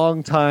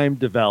long time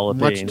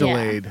developing, Much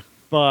delayed.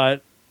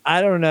 but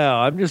I don't know.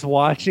 I'm just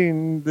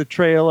watching the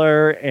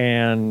trailer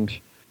and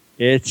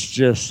it's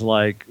just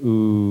like,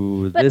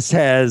 ooh, But- this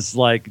has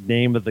like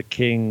Name of the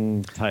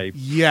King type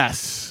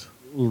Yes.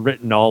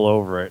 written all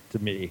over it to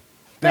me.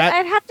 But That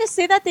I'd have to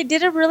say that they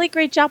did a really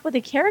great job with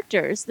the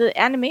characters, the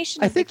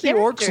animation. I of think the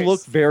orcs characters.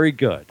 look very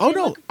good. oh They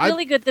no, look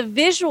really good. The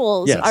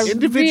visuals Yes. are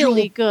individual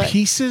really good.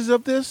 pieces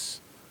of this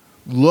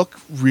look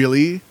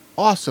really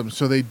awesome.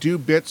 So they do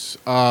bits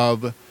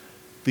of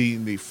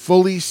the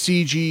fully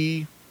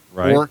CG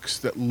Right. orcs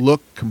that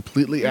look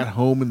completely at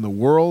home in the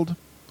world.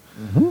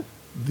 Mhm.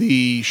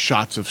 The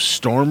shots of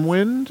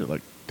Stormwind,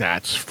 like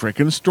that's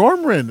freaking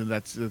Stormwind, and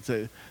that's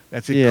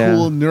a Yeah.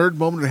 cool nerd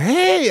moment.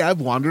 Hey, I've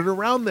wandered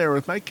around there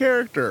with my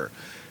character,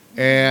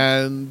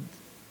 and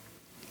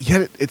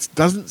yet it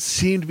doesn't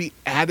seem to be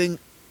adding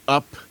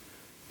up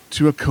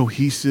to a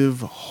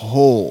cohesive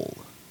whole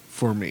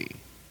for me.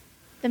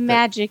 The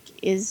magic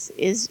is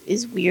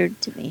weird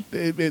to me.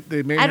 They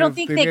may I don't have,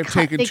 think they they may have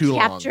taken too long.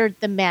 captured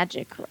the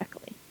magic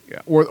correctly. Yeah,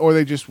 or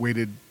they just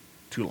waited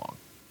too long.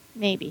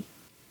 Maybe.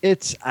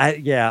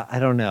 I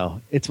don't know.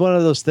 It's one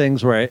of those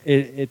things where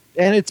it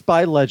and it's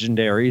by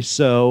Legendary,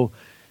 so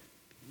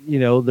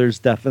there's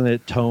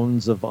definite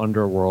tones of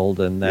Underworld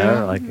in there.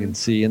 Yeah. I can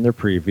see in the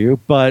preview,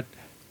 but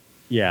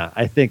yeah,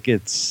 I think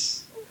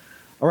it's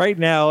right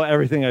now.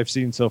 Everything I've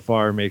seen so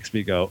far makes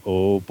me go,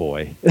 "Oh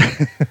boy!"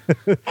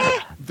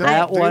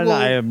 That They one will-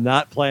 I am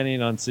not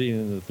planning on seeing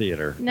in the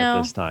theater No,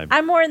 at this time.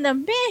 I'm more in the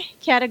meh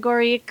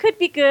category. It could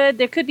be good.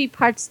 There could be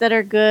parts that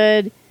are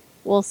good.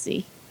 We'll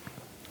see.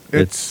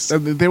 It's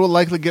they will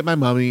likely get my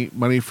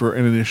money for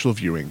an initial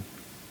viewing,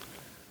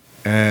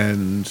 but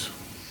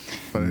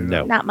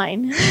No. Not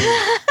mine.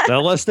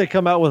 Unless they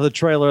come out with a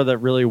trailer that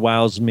really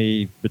wows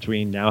me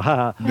between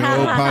now,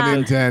 no pun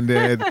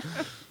intended.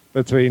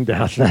 between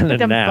now then and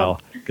Dum now,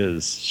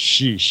 because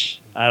sheesh,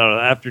 I don't know.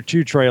 After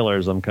 2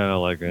 trailers, I'm kind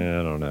of like, I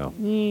don't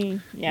know.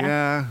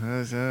 Yeah.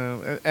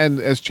 And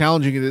as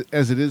challenging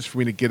as it is for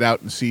me to get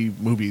out and see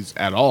movies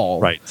at all,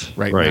 Right.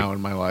 now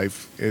in my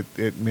life,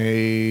 it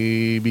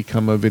may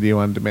become a video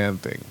on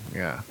demand thing.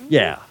 Yeah,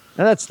 Yeah,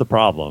 and that's the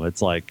problem.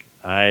 It's like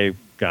I've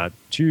got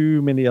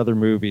too many other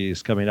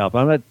movies coming up.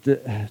 I'm not.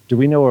 Do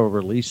we know a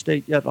release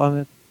date yet on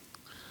it?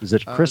 Is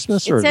it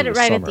Christmas or It is said it it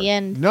right summer? at the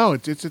end. no,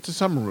 it's a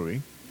summer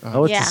movie.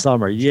 Oh, it's Yeah. the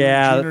summer.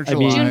 Yeah, June or I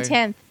mean July. June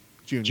 10th.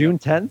 June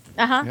 10th.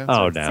 Uh-huh. Yeah. That's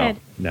Oh what it no, said.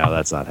 no,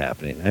 that's not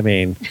happening. I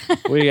mean,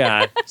 we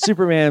got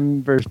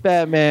Superman versus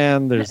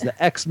Batman. There's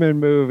the X-Men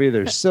movie.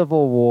 There's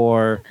Civil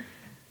War.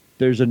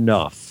 There's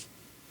enough.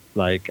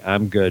 Like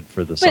I'm good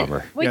for the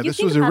summer. when Yeah, you this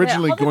think was about it,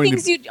 originally all the going to-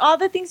 things all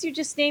the things you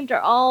just named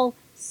are all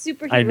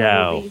superhero I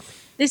know. movies.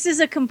 This is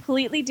a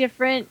completely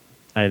different.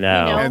 I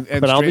know, know.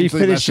 And but I'll be strangely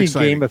less finishing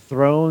exciting. Game of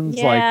Thrones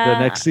like the Yeah,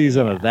 next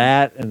season yeah. of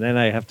that, and then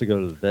I have to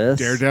go to this.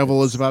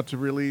 Daredevil is about to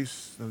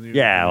release.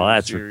 Yeah, well,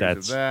 that's what series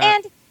that's- of that.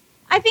 And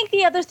I think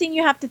the other thing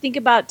you have to think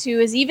about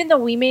too is even though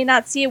we may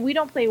not see it, we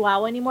don't play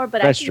WoW anymore,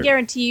 but That's I can true.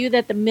 guarantee you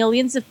that the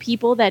millions of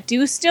people that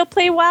do still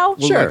play WoW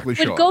Will Sure. likely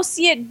show would up. go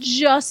see it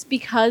just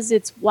because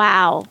it's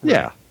WoW.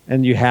 Yeah,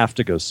 and you have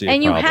to go see it.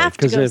 And you probably, have to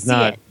because go if see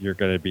not, it. you're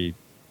going to be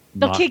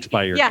They'll mocked kick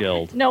by your yeah.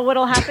 guild. No,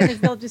 what'll happen is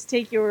they'll just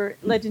take your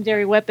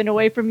legendary weapon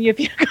away from you if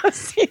you go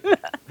see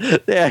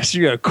that They ask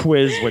you a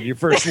quiz when you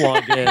first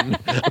log in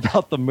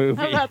about the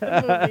movie. about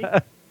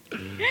the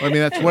I mean,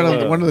 that's one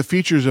of the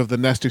features of the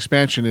Nest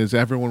expansion is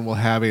everyone will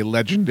have a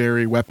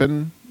legendary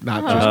weapon,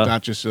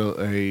 not just no,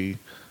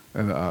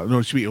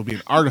 excuse me, it'll be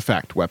an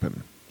artifact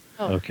weapon,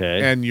 movie.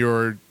 Okay. and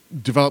your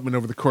development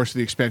over the course of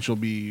the expansion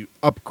will be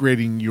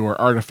upgrading your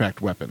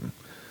artifact weapon.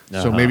 So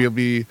Uh-huh. maybe it'll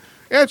be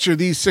Answer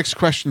these 6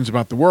 questions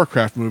about the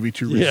Warcraft movie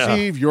to Yeah.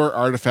 receive your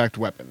artifact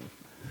weapon.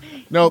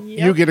 Nope,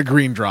 Yep. you get a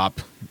green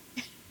drop.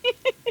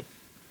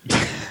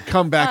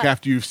 Come back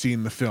after you've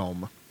seen the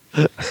film.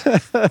 So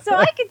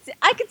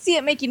I could see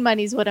it making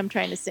money is what I'm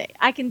trying to say.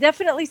 I can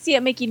definitely see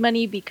it making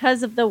money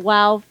because of the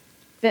WoW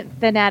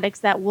fanatics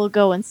that will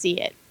go and see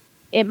it.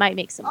 It might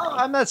make some money.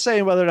 I'm not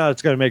saying whether or not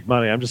it's going to make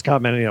money. I'm just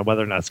commenting on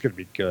whether or not it's going to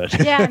be good.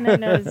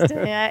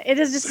 Yeah, it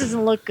just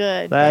doesn't look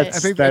good. That's- I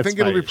think That's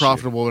it'll my be issue.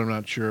 profitable. I'm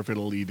not sure if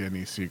it'll lead to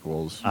any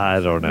sequels. I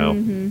don't know.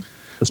 Mhm.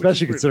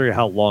 Especially considering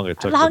how long it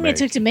took How long to make. it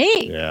took to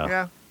make. Yeah.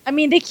 Yeah. I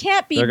mean, they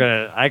can't be. They're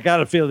gonna. I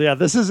gotta feel. Yeah,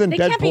 this isn't They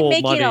Deadpool can't be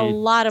making money a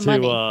lot of to,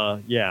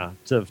 money.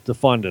 to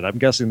fund it. I'm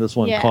guessing this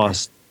one Yeah.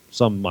 cost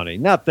some money.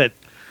 Not that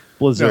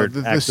Blizzard,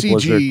 No, the Activision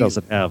Blizzard CG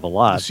doesn't have a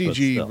lot. The but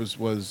CG still.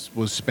 was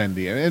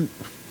spendy, and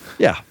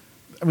yeah,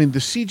 I mean the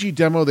CG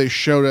demo they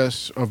showed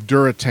us of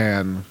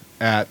Duratan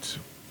at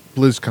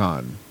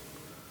BlizzCon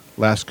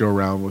last go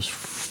round was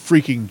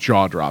freaking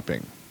jaw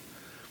dropping.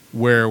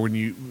 Where when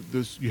you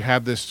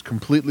have this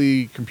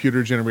completely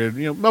computer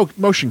generated,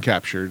 motion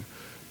captured,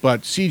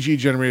 but CG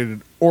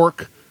generated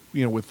orc,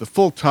 with the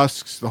full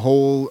tusks, the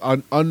whole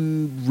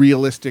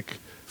unrealistic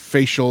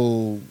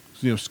facial,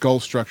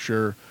 skull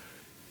structure,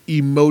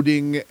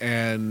 emoting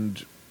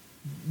and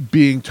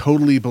being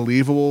totally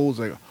believable. It was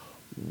like,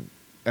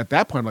 at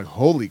that point, I'm like,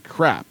 holy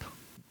crap,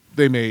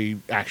 they may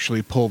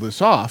actually pull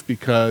this off,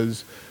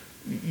 because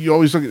you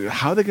always look at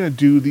how they're going to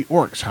do the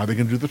orcs, how they're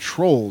going to do the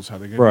trolls, how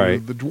they're going to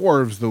do the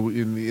dwarves,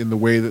 in the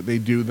way that they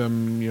do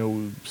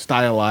them,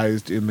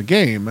 stylized in the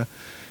game.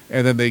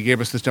 And then they gave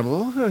us this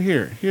demo. Oh,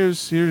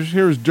 here's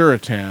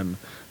Duratan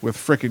with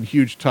frickin'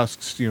 huge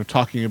tusks,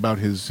 talking about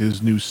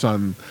his new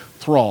son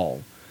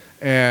Thrall.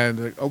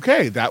 And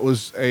okay, that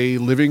was a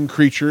living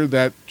creature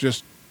that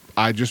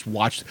I just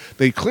watched.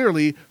 They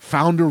clearly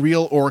found a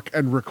real orc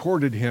and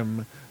recorded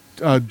him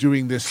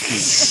doing this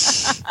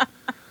speech.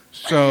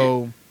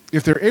 So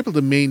if they're able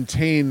to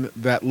maintain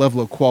that level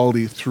of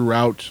quality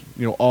throughout,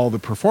 all the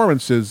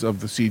performances of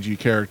the CG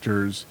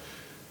characters,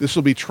 this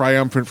will be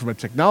triumphant from a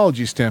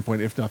technology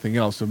standpoint, if nothing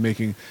else, of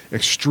making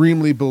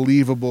extremely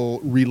believable,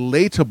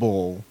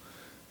 relatable,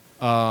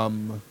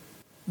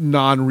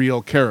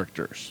 non-real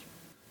characters.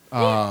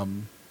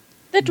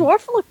 The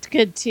dwarf looked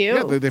good too.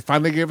 Yeah, they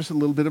finally gave us a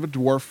little bit of a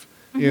dwarf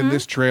in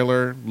this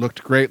trailer.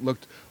 Looked great.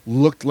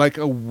 Looked like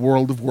a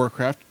World of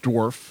Warcraft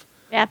dwarf.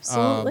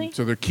 Absolutely.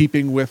 So they're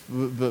keeping with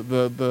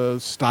the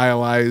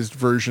stylized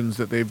versions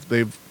that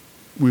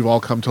we've all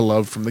come to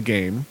love from the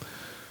game.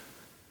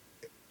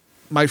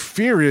 My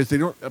fear is they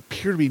don't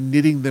appear to be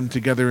knitting them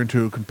together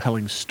into a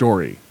compelling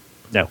story.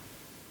 no.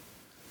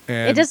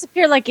 And It does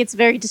appear like it's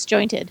very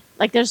disjointed.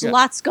 Like there's Yeah.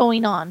 lots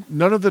going on.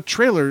 none of the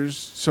trailers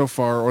so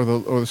far or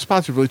the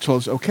spots have really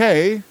told us,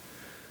 okay,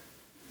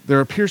 there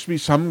appears to be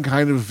some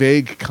kind of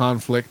vague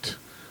conflict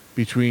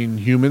between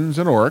humans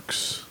and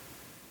orcs,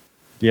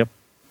 Yep.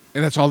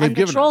 and that's all they've And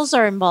the given trolls us.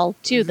 are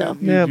involved too, though.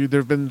 Yeah. There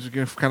have been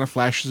kind of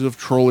flashes of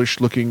trollish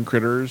looking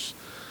critters,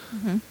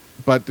 Mm-hmm.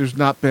 but there's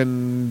not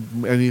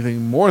been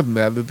anything more than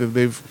that.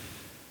 They've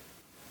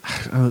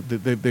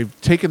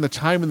taken the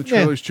time in the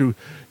trailers to,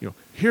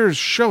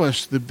 show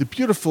us the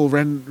beautiful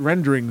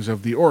renderings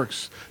of the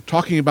orcs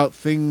talking about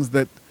things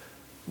that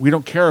we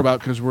don't care about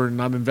because we're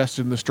not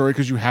invested in the story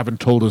because you haven't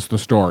told us the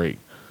story.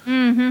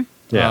 Mm-hmm.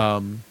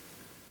 Yeah.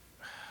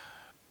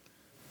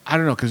 I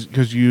don't know,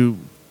 because you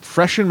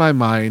fresh in my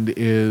mind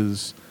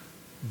is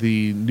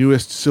the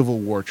newest Civil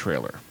War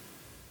trailer,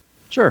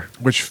 Sure.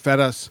 which fed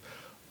us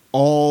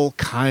all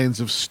kinds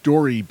of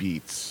story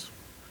beats.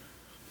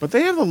 But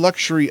they have the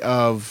luxury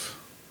of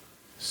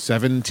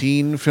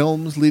 17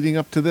 films leading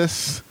up to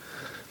this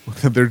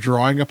that they're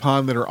drawing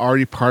upon that are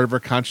already part of our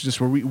consciousness,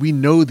 where we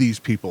know these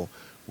people.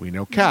 We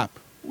know Cap.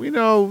 We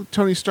know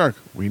Tony Stark.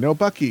 We know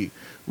Bucky.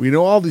 We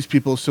know all these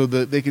people, so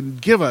that they can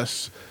give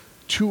us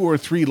 2 or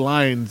 3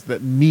 lines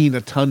that mean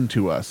a ton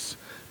to us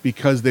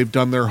because they've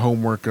done their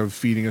homework of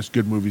feeding us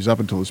good movies up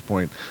until this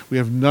point. We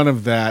have none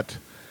of that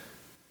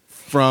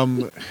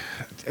and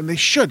they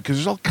should, because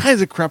there's all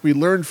kinds of crap we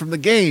learned from the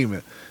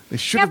game. They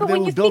should Yeah, have but been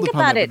when able you to build think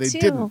upon about that, but it, they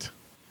too, didn't.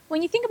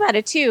 When you think about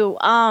it too,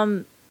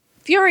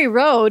 Fury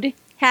Road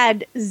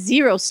had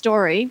 0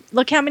 story.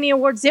 Look how many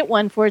awards it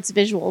won for its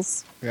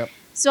visuals. Yep.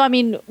 So I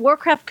mean,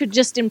 Warcraft could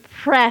just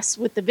impress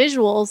with the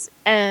visuals,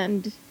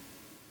 and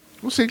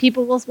We'll see.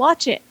 people will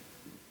watch it.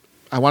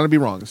 I want to be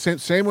wrong.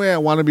 Same way I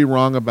want to be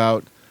wrong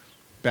about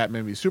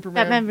Batman v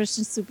Superman. Batman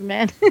versus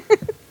Superman.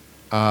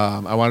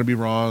 I want to be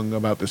wrong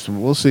about this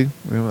one. We'll see.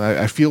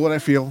 I feel what I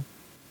feel.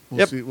 We'll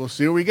Yep. see. We'll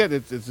see what we get.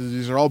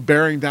 These are all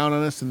bearing down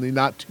on us in the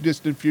not too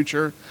distant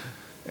future,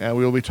 and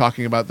we will be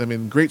talking about them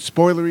in great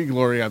spoilery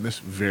glory on this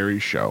very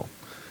show,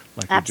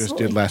 like we just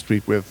Absolutely. did last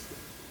week with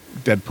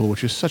Deadpool,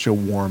 which is such a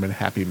warm and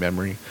happy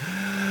memory.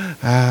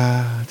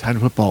 Time to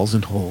put balls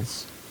in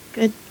holes.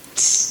 Good.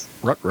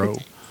 Rut-row.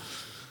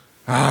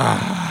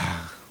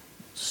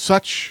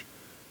 Such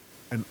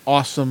an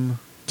awesome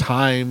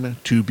time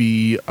to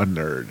be a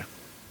nerd.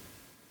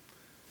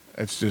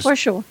 It's just, For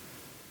sure.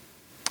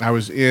 I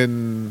was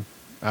in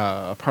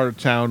a part of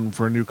town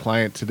for a new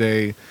client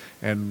today,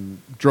 and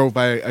drove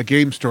by a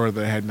game store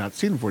that I had not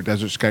seen before,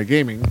 Desert Sky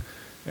Gaming,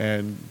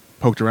 and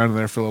poked around in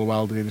there for a little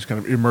while to just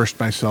kind of immersed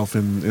myself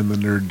in the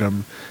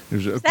nerddom.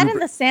 There's Is that in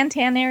the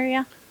Santan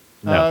area?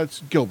 No.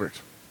 It's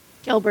Gilbert.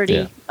 Gilberty.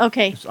 Yeah.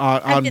 Okay. It's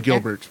on been there.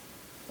 Gilbert.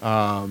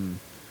 And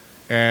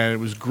it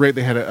was great.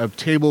 They had a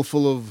table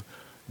full of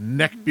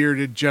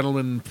neck-bearded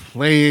gentlemen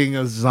playing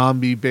a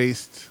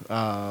zombie-based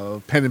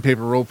pen and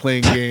paper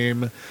role-playing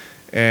game,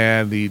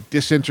 and the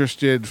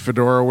disinterested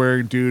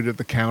fedora-wearing dude at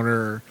the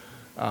counter.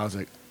 I was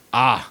like,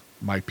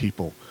 my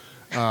people.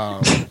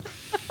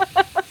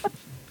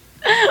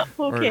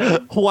 Okay.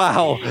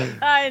 Wow.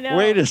 I know.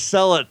 Way to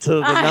sell it to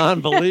the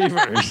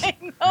non-believers. I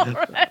know,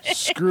 right?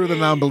 Screw the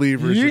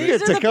non-believers. You get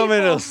These are to the come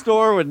in people. a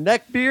store with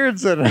neck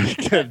beards and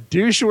a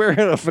douche wearing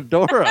a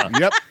fedora.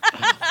 Yep.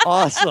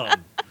 Awesome.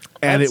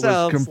 And That it was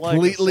sounds like a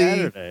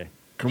completely,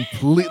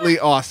 completely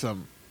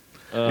awesome.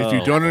 If you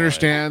Oh, don't boy.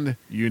 understand,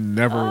 you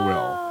never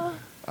will.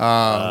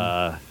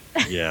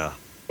 Yeah.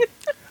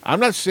 I'm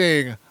not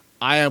saying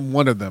I am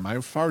one of them.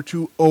 I'm far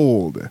too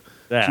old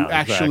Yeah, to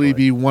actually exactly.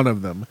 be one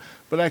of them.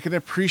 But I can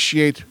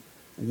appreciate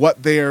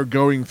what they are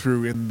going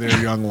through in their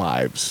young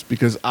lives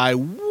because I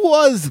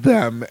was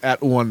them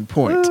at one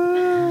point.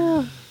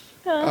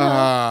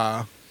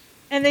 And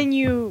then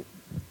you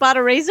bought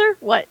a razor?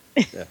 What?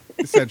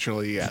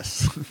 Essentially,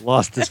 yes.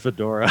 Lost his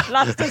fedora.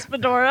 Lost his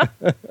fedora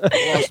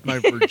Lost my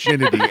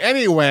virginity.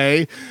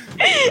 Anyway,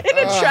 in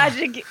a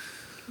tragic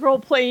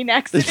role-playing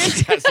accident.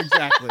 yes,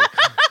 exactly.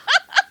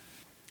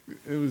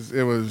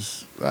 It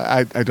was.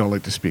 I don't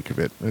like to speak of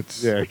it.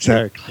 It's Yeah,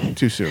 exactly.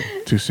 too soon.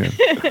 Too soon.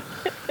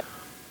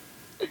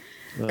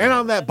 And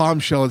on that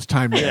bombshell, it's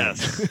time to end.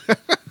 Yes.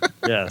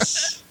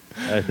 Yes.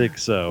 I think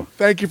so.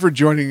 Thank you for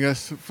joining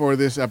us for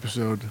this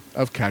episode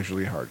of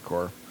Casually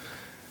Hardcore.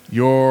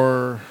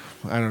 Your,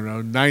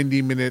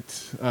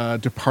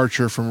 90-minute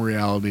departure from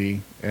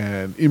reality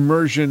and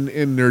immersion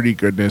in nerdy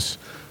goodness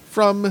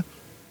from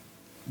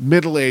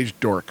middle-aged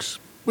dorks,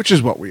 which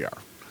is what we are.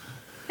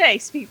 Hey,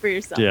 speak for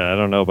yourself. Yeah, I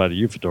don't know about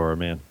you, fedora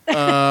man.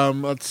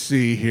 Let's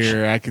see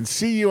here. I can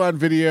see you on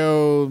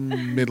video,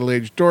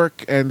 middle-aged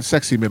dork and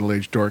sexy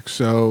middle-aged dork.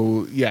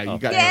 So, yeah, you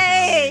got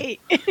Yay!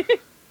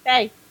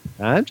 Hey,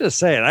 I'm just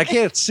saying, I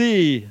can't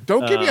see.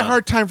 Don't give me a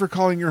hard time for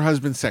calling your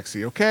husband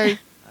sexy, okay?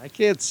 I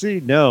can't see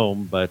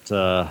gnome, but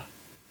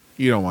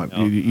You don't want.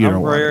 no, You I'm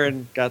don't want.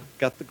 wearing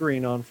got the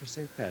green on for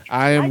St. Patrick.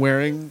 I am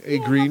wearing a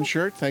green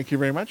shirt. Thank you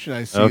very much. And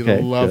I see Okay, the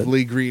good.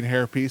 lovely green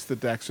hairpiece that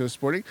Daxo is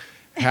sporting.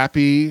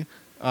 Happy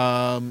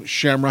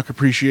Shamrock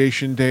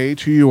Appreciation Day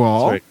to you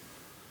all. That's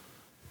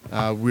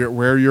right.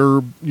 Wear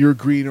your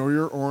green or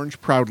your orange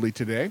proudly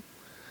today.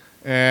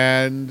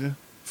 And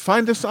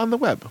find us on the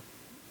web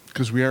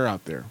because we are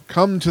out there.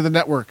 Come to the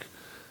network,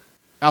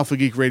 Alpha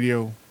Geek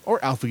Radio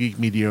or Alpha Geek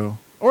Media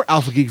or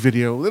Alpha Geek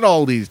Video. It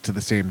all leads to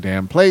the same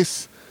damn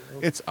place.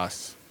 It's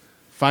us.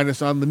 Find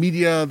us on the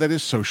media that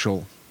is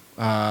social.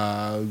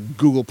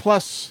 Google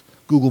Plus,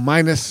 Google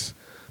Minus,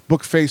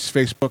 Bookface,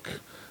 Facebook.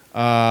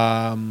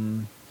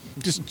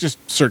 Just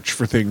search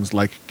for things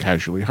like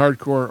Casually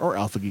Hardcore or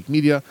Alpha Geek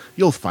Media.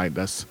 You'll find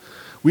us.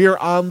 We are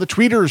on the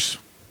tweeters.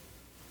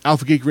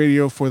 Alpha Geek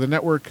Radio for the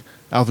network.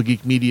 Alpha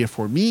Geek Media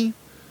for me.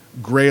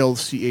 Grail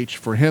CH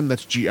for him.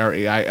 That's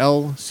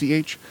GRAIL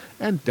CH.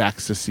 And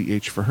Daxa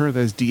CH for her.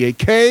 That's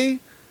DAKSA,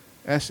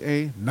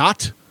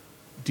 not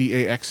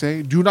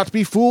DAXA. Do not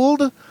be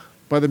fooled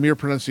by the mere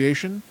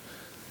pronunciation.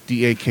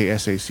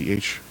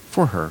 DAKSACH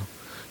for her.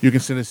 You can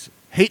send us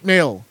hate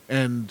mail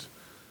and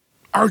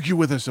argue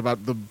with us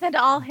about the send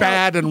all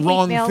bad and hate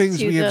wrong mail things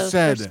to we have the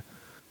said first-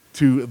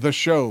 to the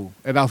show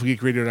at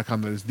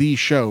alphageekradio.com. That is the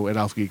show at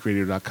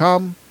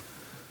alphageekradio.com.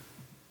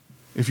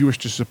 If you wish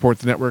to support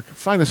the network,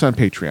 find us on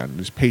Patreon. It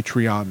is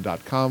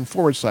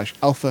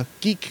patreon.com/Alpha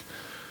Geek.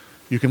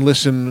 You can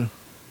listen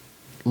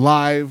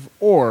live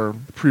or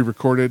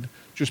pre-recorded.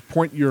 Just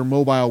point your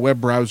mobile web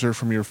browser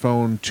from your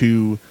phone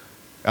to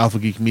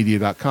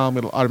alphageekmedia.com.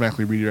 It'll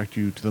automatically redirect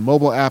you to the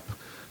mobile app.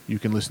 You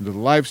can listen to the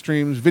live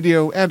streams,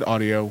 video and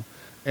audio,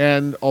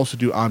 and also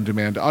do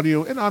on-demand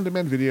audio and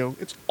on-demand video.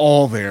 It's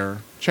all there.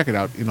 Check it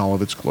out in all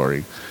of its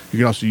glory. You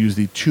can also use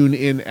the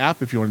TuneIn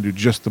app if you want to do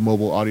just the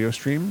mobile audio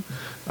stream.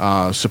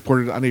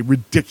 Supported on a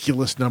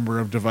ridiculous number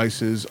of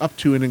devices, up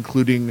to and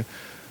including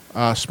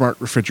smart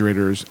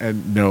refrigerators.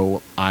 And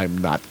no, I'm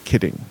not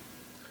kidding.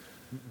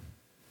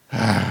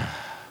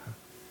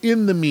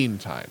 In the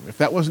meantime, if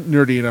that wasn't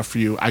nerdy enough for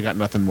you, I got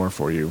nothing more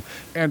for you.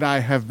 And I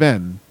have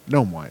been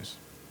Gnomewise.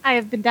 I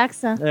have been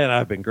Daxa. And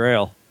I've been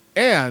Grail.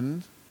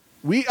 And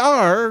we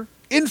are,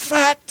 in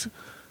fact,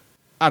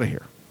 out of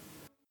here.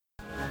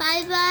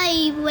 Bye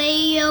bye,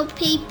 radio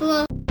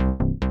people.